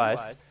to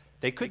us.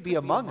 They could be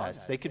among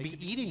us. They could be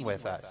eating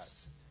with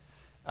us.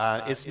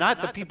 It's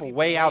not the people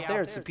way out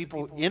there. It's the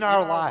people in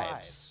our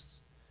lives.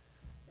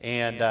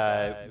 And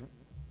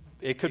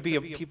it could be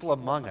people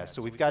among us.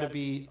 So we've got to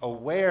be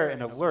aware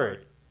and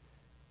alert.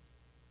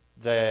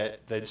 The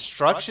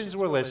instructions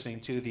we're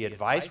listening to, the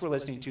advice we're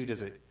listening to,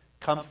 does it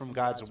come from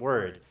God's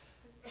word?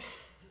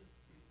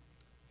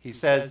 He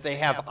says they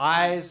have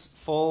eyes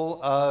full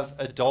of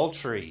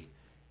adultery,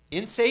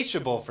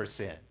 insatiable for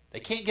sin. They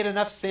can't get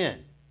enough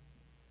sin.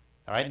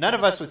 All right? None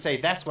of us would say,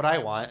 that's what I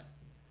want.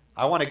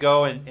 I want to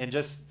go and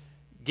just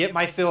get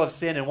my fill of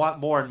sin and want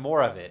more and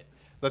more of it.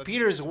 But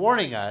Peter is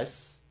warning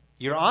us,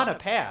 you're on a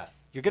path.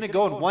 You're going to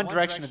go in one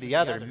direction or the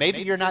other.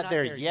 Maybe you're not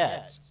there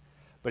yet.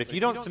 But if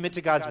you don't submit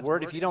to God's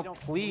word, if you don't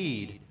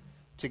plead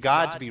to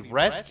God to be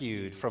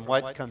rescued from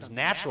what comes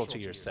natural to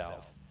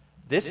yourself,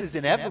 this is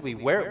inevitably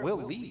where it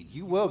will lead.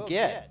 You will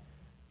get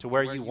to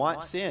where you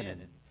want sin.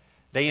 And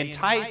they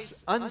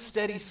entice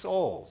unsteady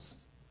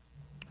souls.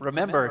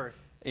 Remember,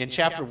 in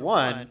chapter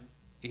 1,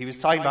 he was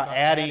talking about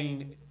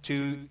adding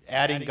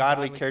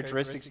godly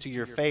characteristics to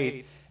your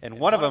faith, and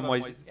one of them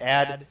was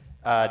add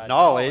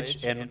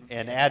knowledge, and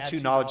add to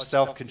knowledge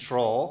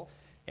self-control,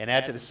 and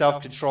add to the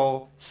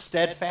self-control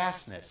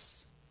steadfastness.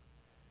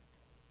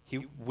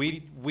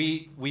 We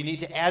need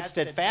to add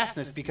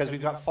steadfastness because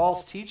we've got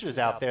false teachers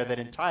out there that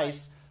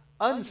entice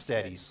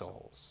unsteady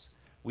souls.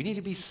 We need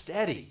to be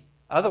steady.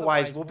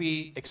 Otherwise, we'll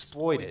be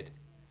exploited,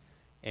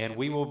 and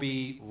we will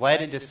be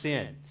led into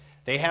sin.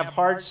 They have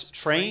hearts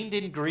trained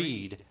in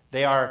greed.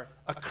 They are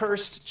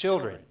accursed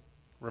children.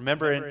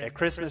 Remember at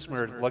Christmas we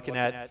were looking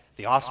at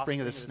the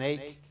offspring of the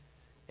snake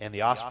and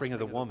the offspring of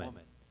the woman.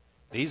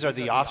 These are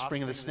the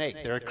offspring of the snake.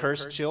 They're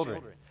accursed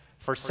children.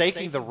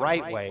 Forsaking the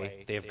right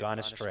way, they have gone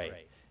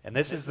astray. And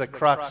this is the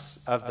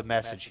crux of the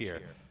message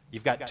here.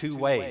 You've got two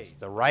ways,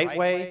 the right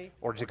way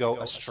or to go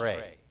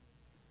astray.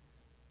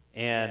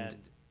 And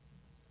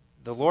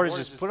the Lord has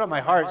just put on my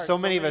heart, so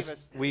many of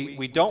us,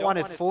 we don't want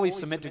to fully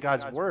submit to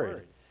God's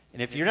word.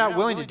 And if you're not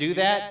willing to do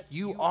that,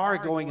 you are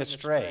going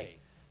astray.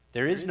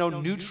 There is no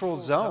neutral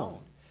zone.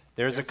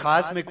 There is a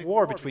cosmic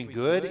war between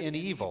good and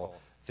evil.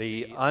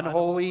 the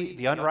unholy,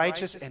 the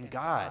unrighteous, and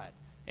God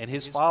and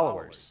his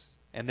followers.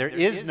 And there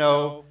is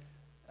no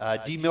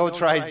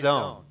demilitarized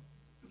zone.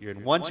 You're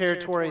in one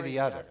territory or the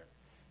other.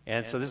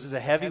 And so this is a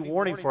heavy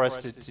warning for us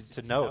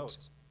to note.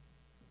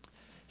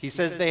 He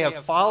says they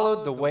have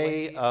followed the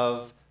way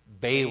of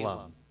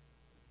Balaam,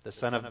 the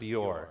son of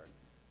Beor.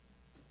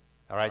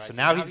 All right, so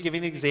now he's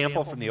giving an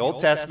example from the Old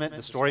Testament,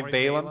 the story of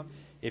Balaam.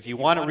 If you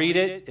want to read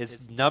it,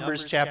 it's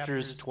Numbers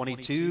chapters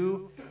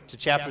 22 to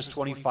chapters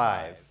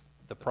 25,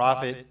 the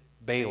prophet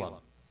Balaam.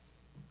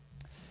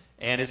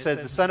 And it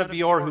says, the son of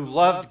Beor who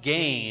loved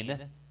gain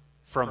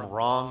from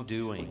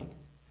wrongdoing.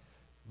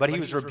 But he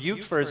was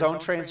rebuked for his own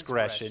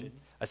transgression.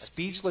 A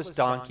speechless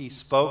donkey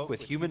spoke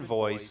with human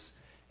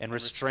voice and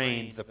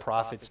restrained the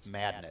prophet's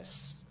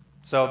madness.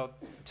 So,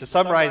 to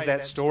summarize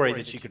that story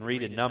that you can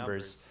read in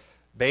Numbers,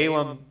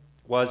 Balaam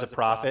was a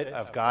prophet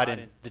of God,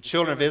 and the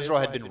children of Israel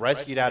had been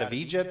rescued out of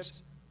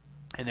Egypt,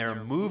 and they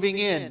were moving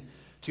in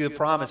to the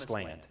promised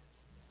land.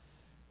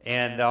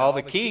 And all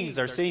the kings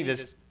are seeing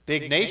this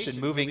big nation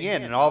moving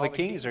in, and all the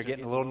kings are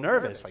getting a little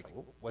nervous, like,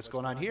 what's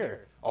going on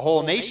here? A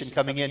whole nation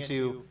coming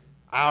into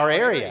our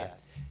area.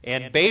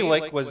 And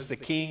Balak was the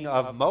king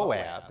of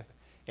Moab,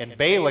 and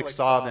Balak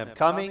saw them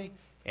coming,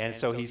 and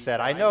so he said,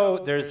 I know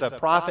there's a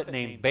prophet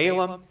named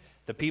Balaam.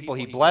 The people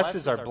he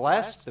blesses are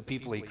blessed, the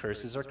people he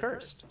curses are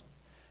cursed.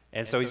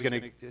 And so I'm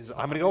going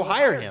to go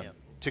hire him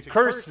to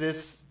curse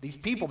these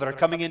people that are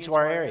coming into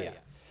our area.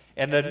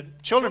 And the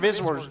children of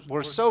Israel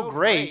were so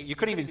great, you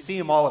couldn't even see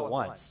them all at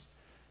once.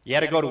 You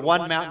had to go to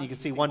one mountain, you could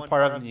see one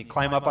part of them, and you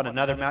climb up on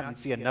another mountain, you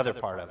see another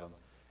part of them.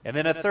 And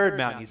then a third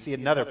mountain, you see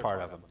another part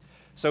of them.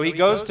 So he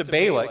goes to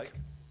Balaam,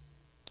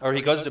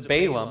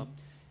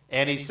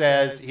 and he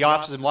says, he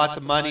offers him lots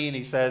of money, and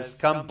he says,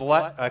 come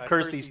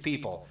curse these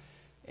people.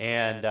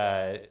 And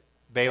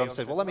Balaam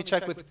said, well, let me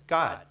check with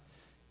God.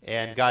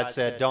 And God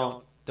said,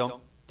 don't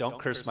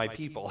curse my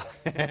people,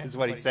 is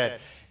what he said.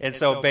 And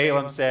so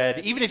Balaam said,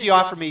 even if you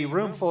offer me a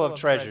room full of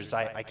treasures,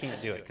 I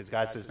can't do it, because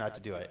God says not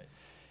to do it.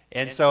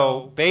 And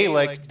so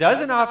Balak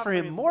doesn't offer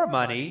him more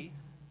money,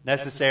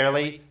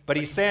 necessarily, but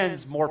he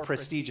sends more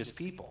prestigious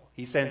people.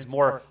 He sends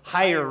more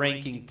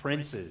higher-ranking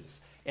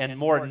princes and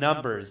more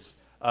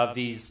numbers of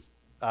these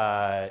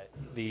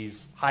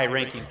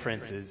high-ranking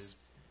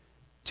princes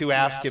to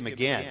ask him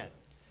again.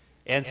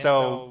 And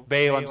so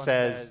Balaam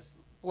says,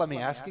 let me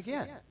ask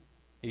again.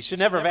 He should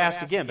never have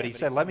asked again, but he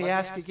said, let me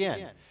ask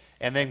again.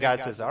 And then God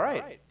says, all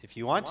right, if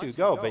you want to,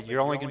 go, but you're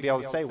only going to be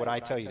able to say what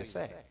I tell you to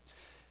say.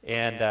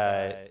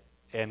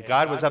 And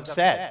God was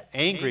upset,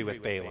 angry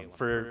with Balaam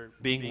for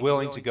being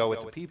willing to go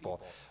with the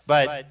people.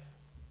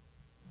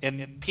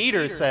 And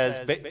Peter says,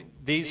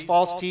 these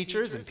false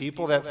teachers and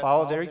people that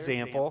follow their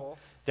example,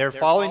 they're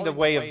following the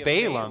way of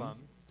Balaam,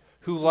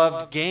 who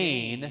loved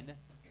gain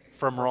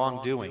from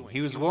wrongdoing.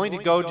 He was willing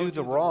to go do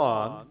the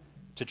wrong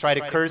to try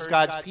to curse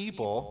God's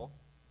people.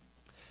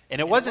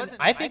 And it wasn't,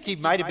 I think he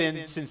might have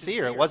been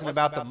sincere. It wasn't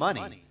about the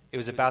money. It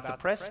was about the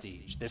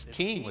prestige. This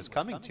king was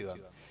coming to him.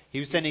 He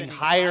was sending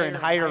higher and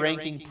higher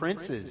ranking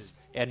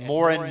princes and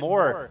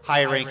more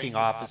high ranking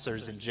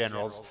officers and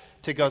generals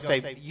to go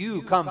say,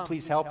 you come,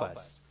 please help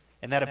us.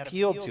 And that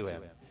appealed to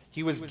him.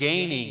 He was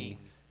gaining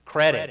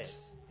credit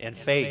and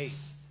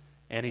face.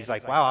 And he's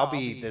like, wow, I'll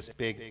be this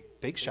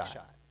big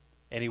shot.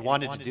 And he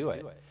wanted to do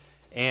it.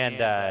 And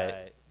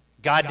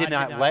God did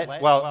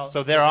not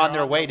so they're on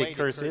their way to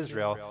curse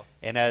Israel.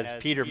 And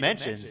as Peter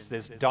mentions,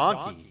 this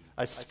donkey,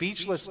 a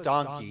speechless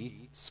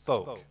donkey,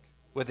 spoke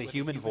with a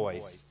human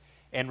voice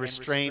and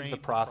restrained the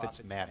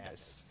prophet's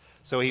madness.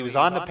 So he was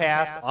on the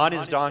path, on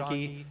his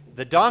donkey.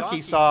 The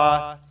donkey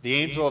saw the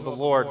angel of the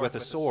Lord with a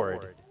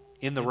sword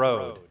in the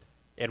road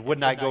and would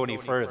not go any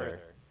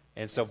further.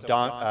 And so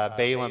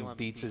Balaam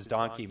beats his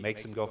donkey,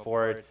 makes him go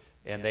forward,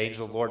 and the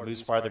angel of the Lord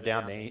moves farther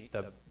down.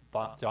 The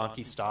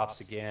donkey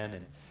stops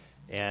again,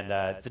 and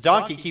the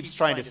donkey keeps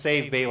trying to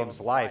save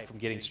Balaam's life from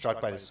getting struck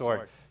by the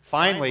sword.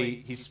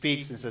 Finally, he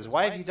speaks and says,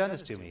 why have you done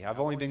this to me? I've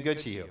only been good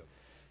to you.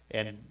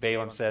 And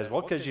Balaam says,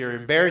 well, because you're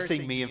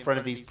embarrassing me in front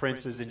of these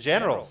princes and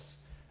generals.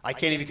 I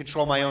can't even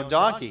control my own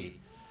donkey.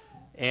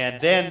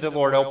 And then the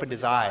Lord opened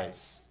his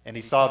eyes, and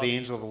he saw the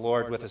angel of the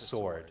Lord with a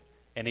sword.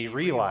 And he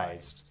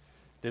realized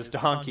this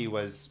donkey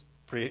was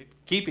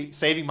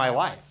saving my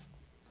life.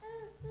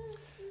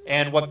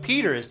 And what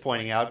Peter is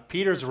pointing out,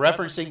 Peter's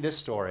referencing this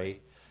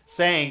story,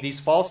 saying these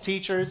false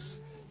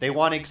teachers, they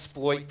want to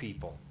exploit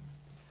people.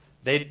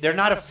 They're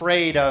not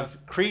afraid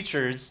of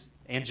creatures,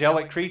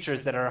 angelic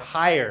creatures that are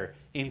higher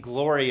in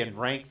glory and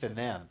rank than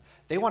them.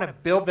 They want to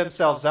build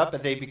themselves up,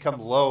 and they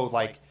become low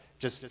like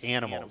just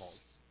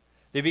animals.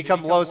 They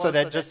become low so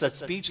that just a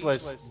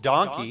speechless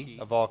donkey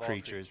of all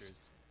creatures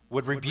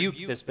would rebuke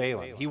this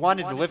Balaam. He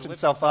wanted to lift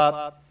himself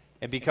up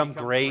and become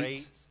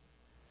great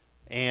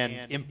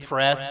and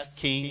impress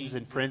kings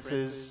and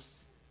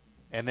princes,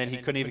 and then he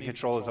couldn't even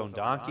control his own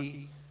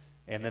donkey,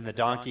 and then the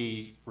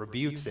donkey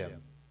rebukes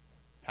him.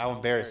 How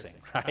embarrassing,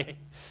 right?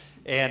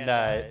 And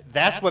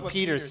that's what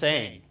Peter's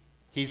saying.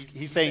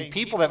 He's saying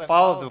people that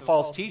follow the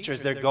false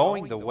teachers, they're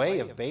going the way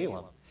of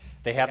Balaam.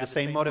 They have the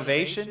same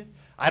motivation,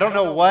 I don't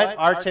know what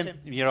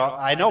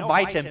I know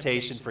my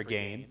temptation for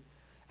gain.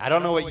 I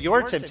don't know what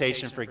your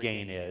temptation for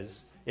gain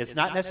is. It's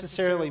not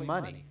necessarily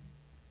money.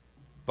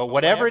 But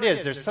whatever it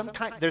is, there's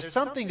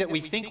something that we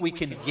think we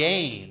can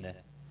gain.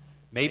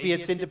 Maybe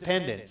it's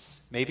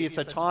independence. Maybe it's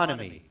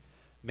autonomy.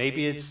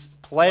 Maybe it's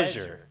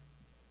pleasure.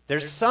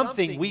 There's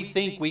something we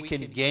think we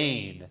can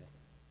gain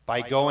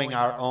by going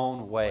our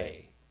own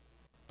way,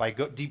 by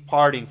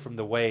departing from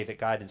the way that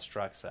God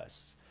instructs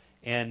us.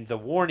 And the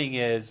warning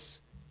is,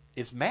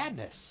 it's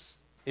madness.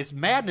 It's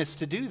madness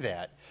to do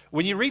that.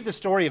 When you read the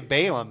story of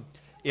Balaam,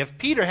 if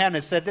Peter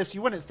hadn't said this,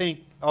 you wouldn't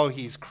think, oh,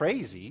 he's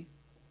crazy.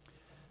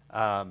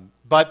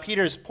 But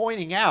Peter's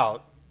pointing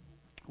out,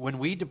 when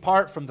we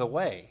depart from the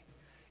way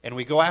and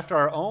we go after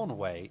our own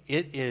way,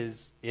 it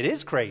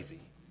is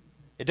crazy.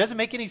 It doesn't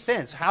make any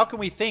sense. How can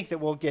we think that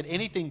we'll get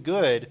anything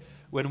good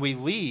when we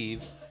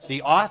leave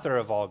the author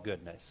of all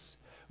goodness?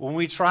 When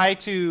we try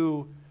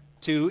to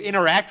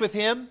interact with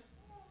him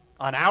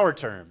on our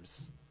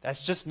terms,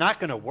 that's just not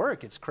going to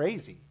work. It's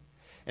crazy.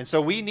 And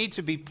so we need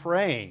to be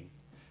praying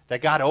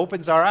that God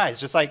opens our eyes,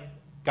 just like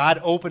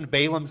God opened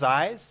Balaam's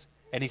eyes,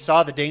 and he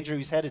saw the danger he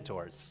was headed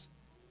towards,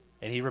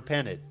 and he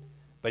repented,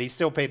 but he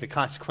still paid the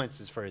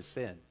consequences for his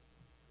sin.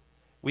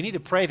 We need to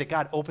pray that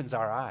God opens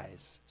our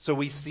eyes so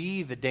we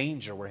see the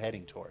danger we're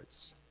heading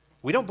towards.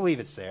 We don't believe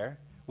it's there.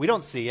 We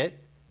don't see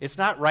it. It's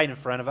not right in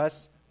front of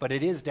us, but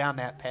it is down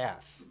that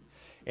path.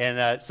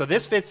 And so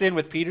this fits in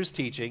with Peter's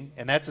teaching,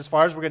 and that's as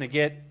far as we're going to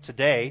get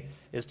today,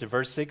 is to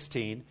verse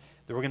 16.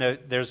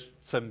 There's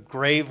some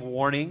grave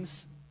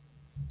warnings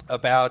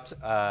about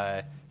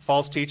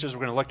false teachers we're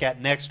going to look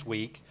at next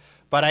week.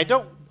 But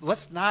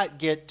let's not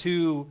get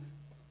too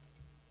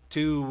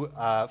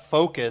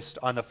focused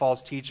on the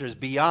false teachers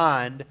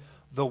beyond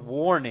the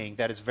warning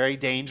that it's very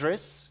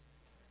dangerous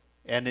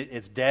and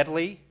it's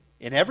deadly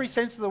in every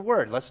sense of the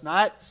word. Let's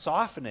not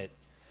soften it.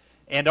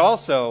 And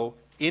also,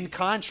 in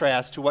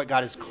contrast to what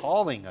God is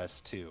calling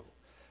us to,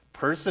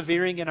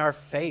 persevering in our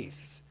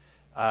faith,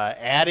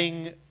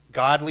 adding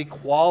godly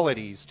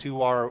qualities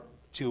to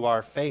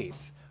our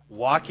faith,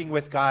 walking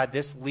with God.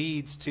 This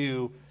leads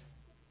to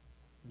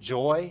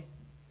joy.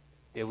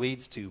 It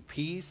leads to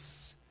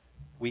peace.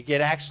 We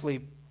get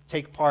actually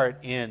take part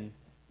in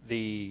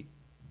the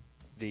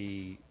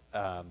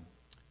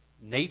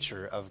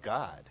nature of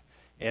God.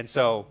 And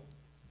so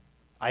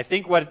I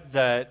think what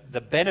the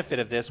benefit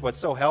of this, what's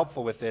so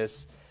helpful with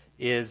this,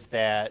 is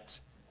that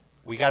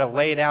we got to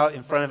lay it out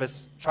in front of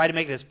us, try to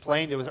make it as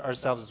plain to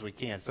ourselves as we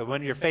can. So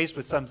when you're faced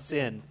with some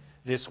sin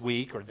this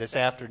week or this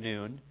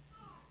afternoon,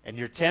 and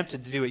you're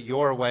tempted to do it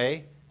your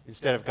way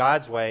instead of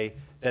God's way,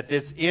 that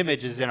this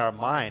image is in our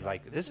mind.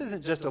 Like, this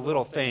isn't just a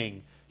little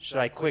thing. Should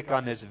I click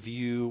on this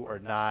view or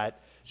not?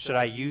 Should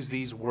I use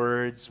these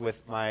words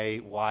with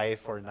my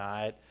wife or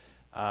not?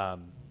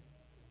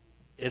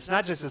 It's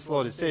not just this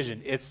little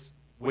decision. It's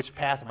which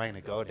path am I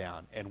going to go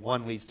down? And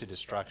one leads to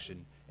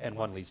destruction, and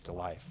one leads to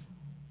life.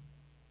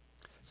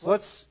 So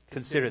let's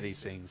consider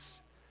these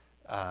things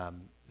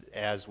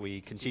as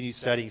we continue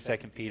studying 2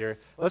 Peter.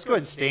 Let's go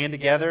ahead and stand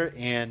together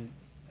and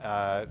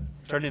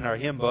turn in our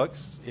hymn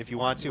books if you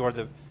want to, or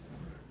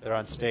they're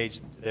on stage.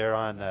 They're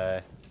on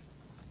the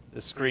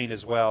screen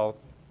as well.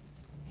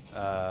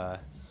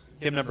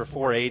 Hymn number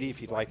 480, if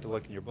you'd like to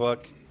look in your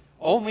book.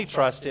 Only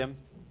Trust Him.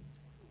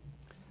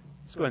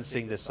 Let's go ahead and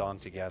sing this song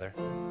together.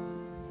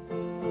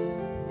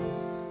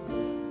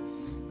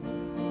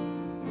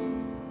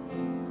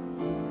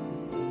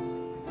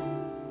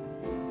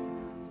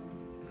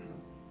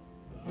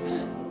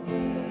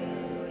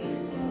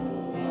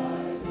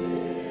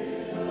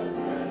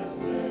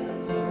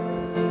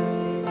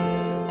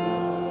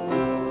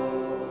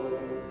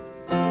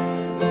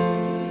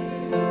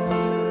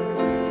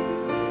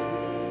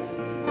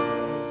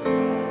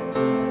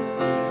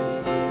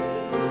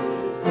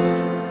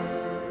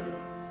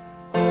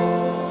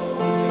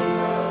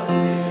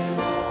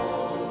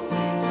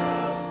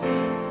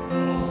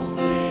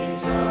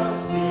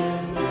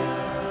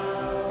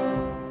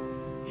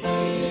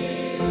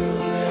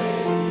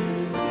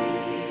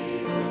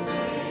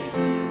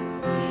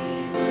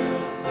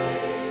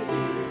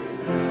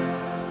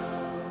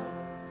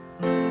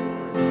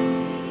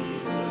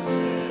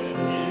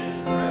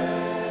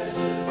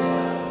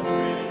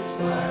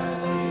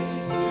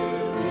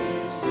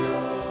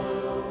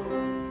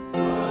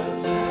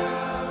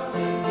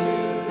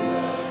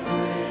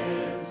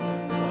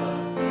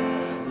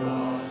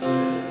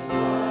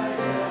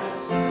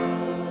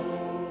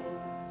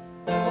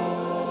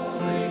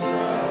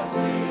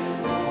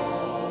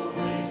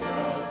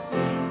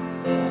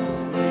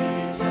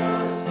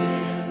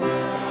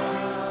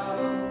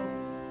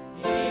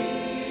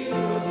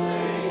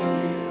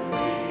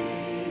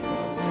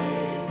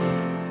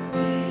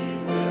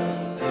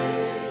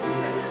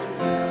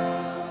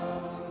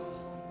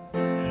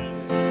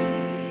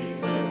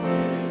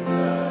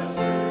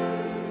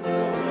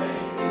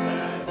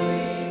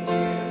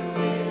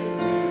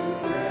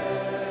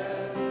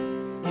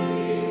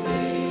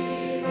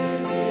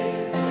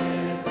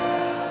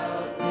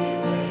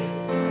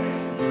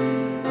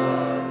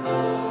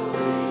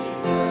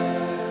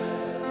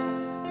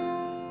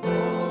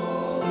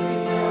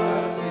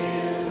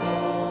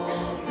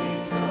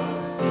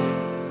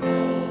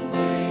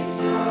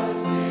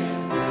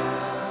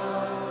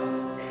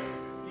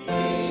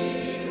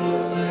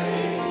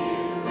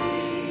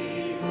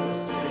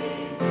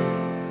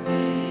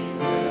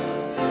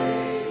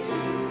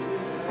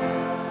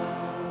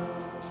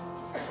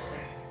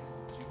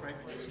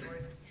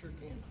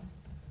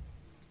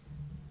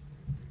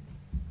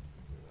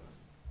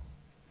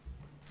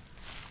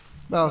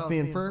 Bow with me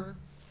in prayer.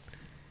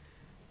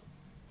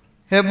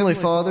 Heavenly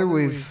Father,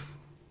 we've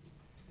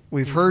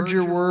heard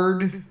your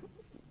word.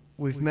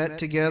 We've met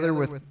together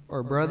with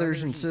our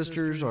brothers and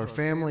sisters, our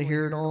family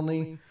here at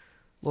Aulne.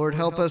 Lord,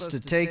 help us to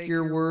take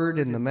your word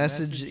and the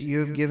message that you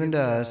have given to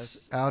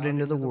us out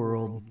into the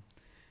world.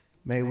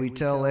 May we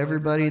tell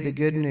everybody the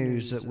good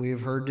news that we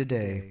have heard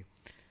today.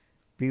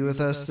 Be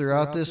with us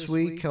throughout this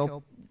week.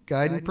 Help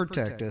guide and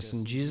protect us.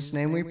 In Jesus'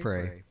 name we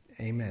pray.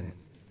 Amen.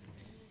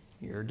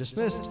 You're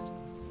dismissed.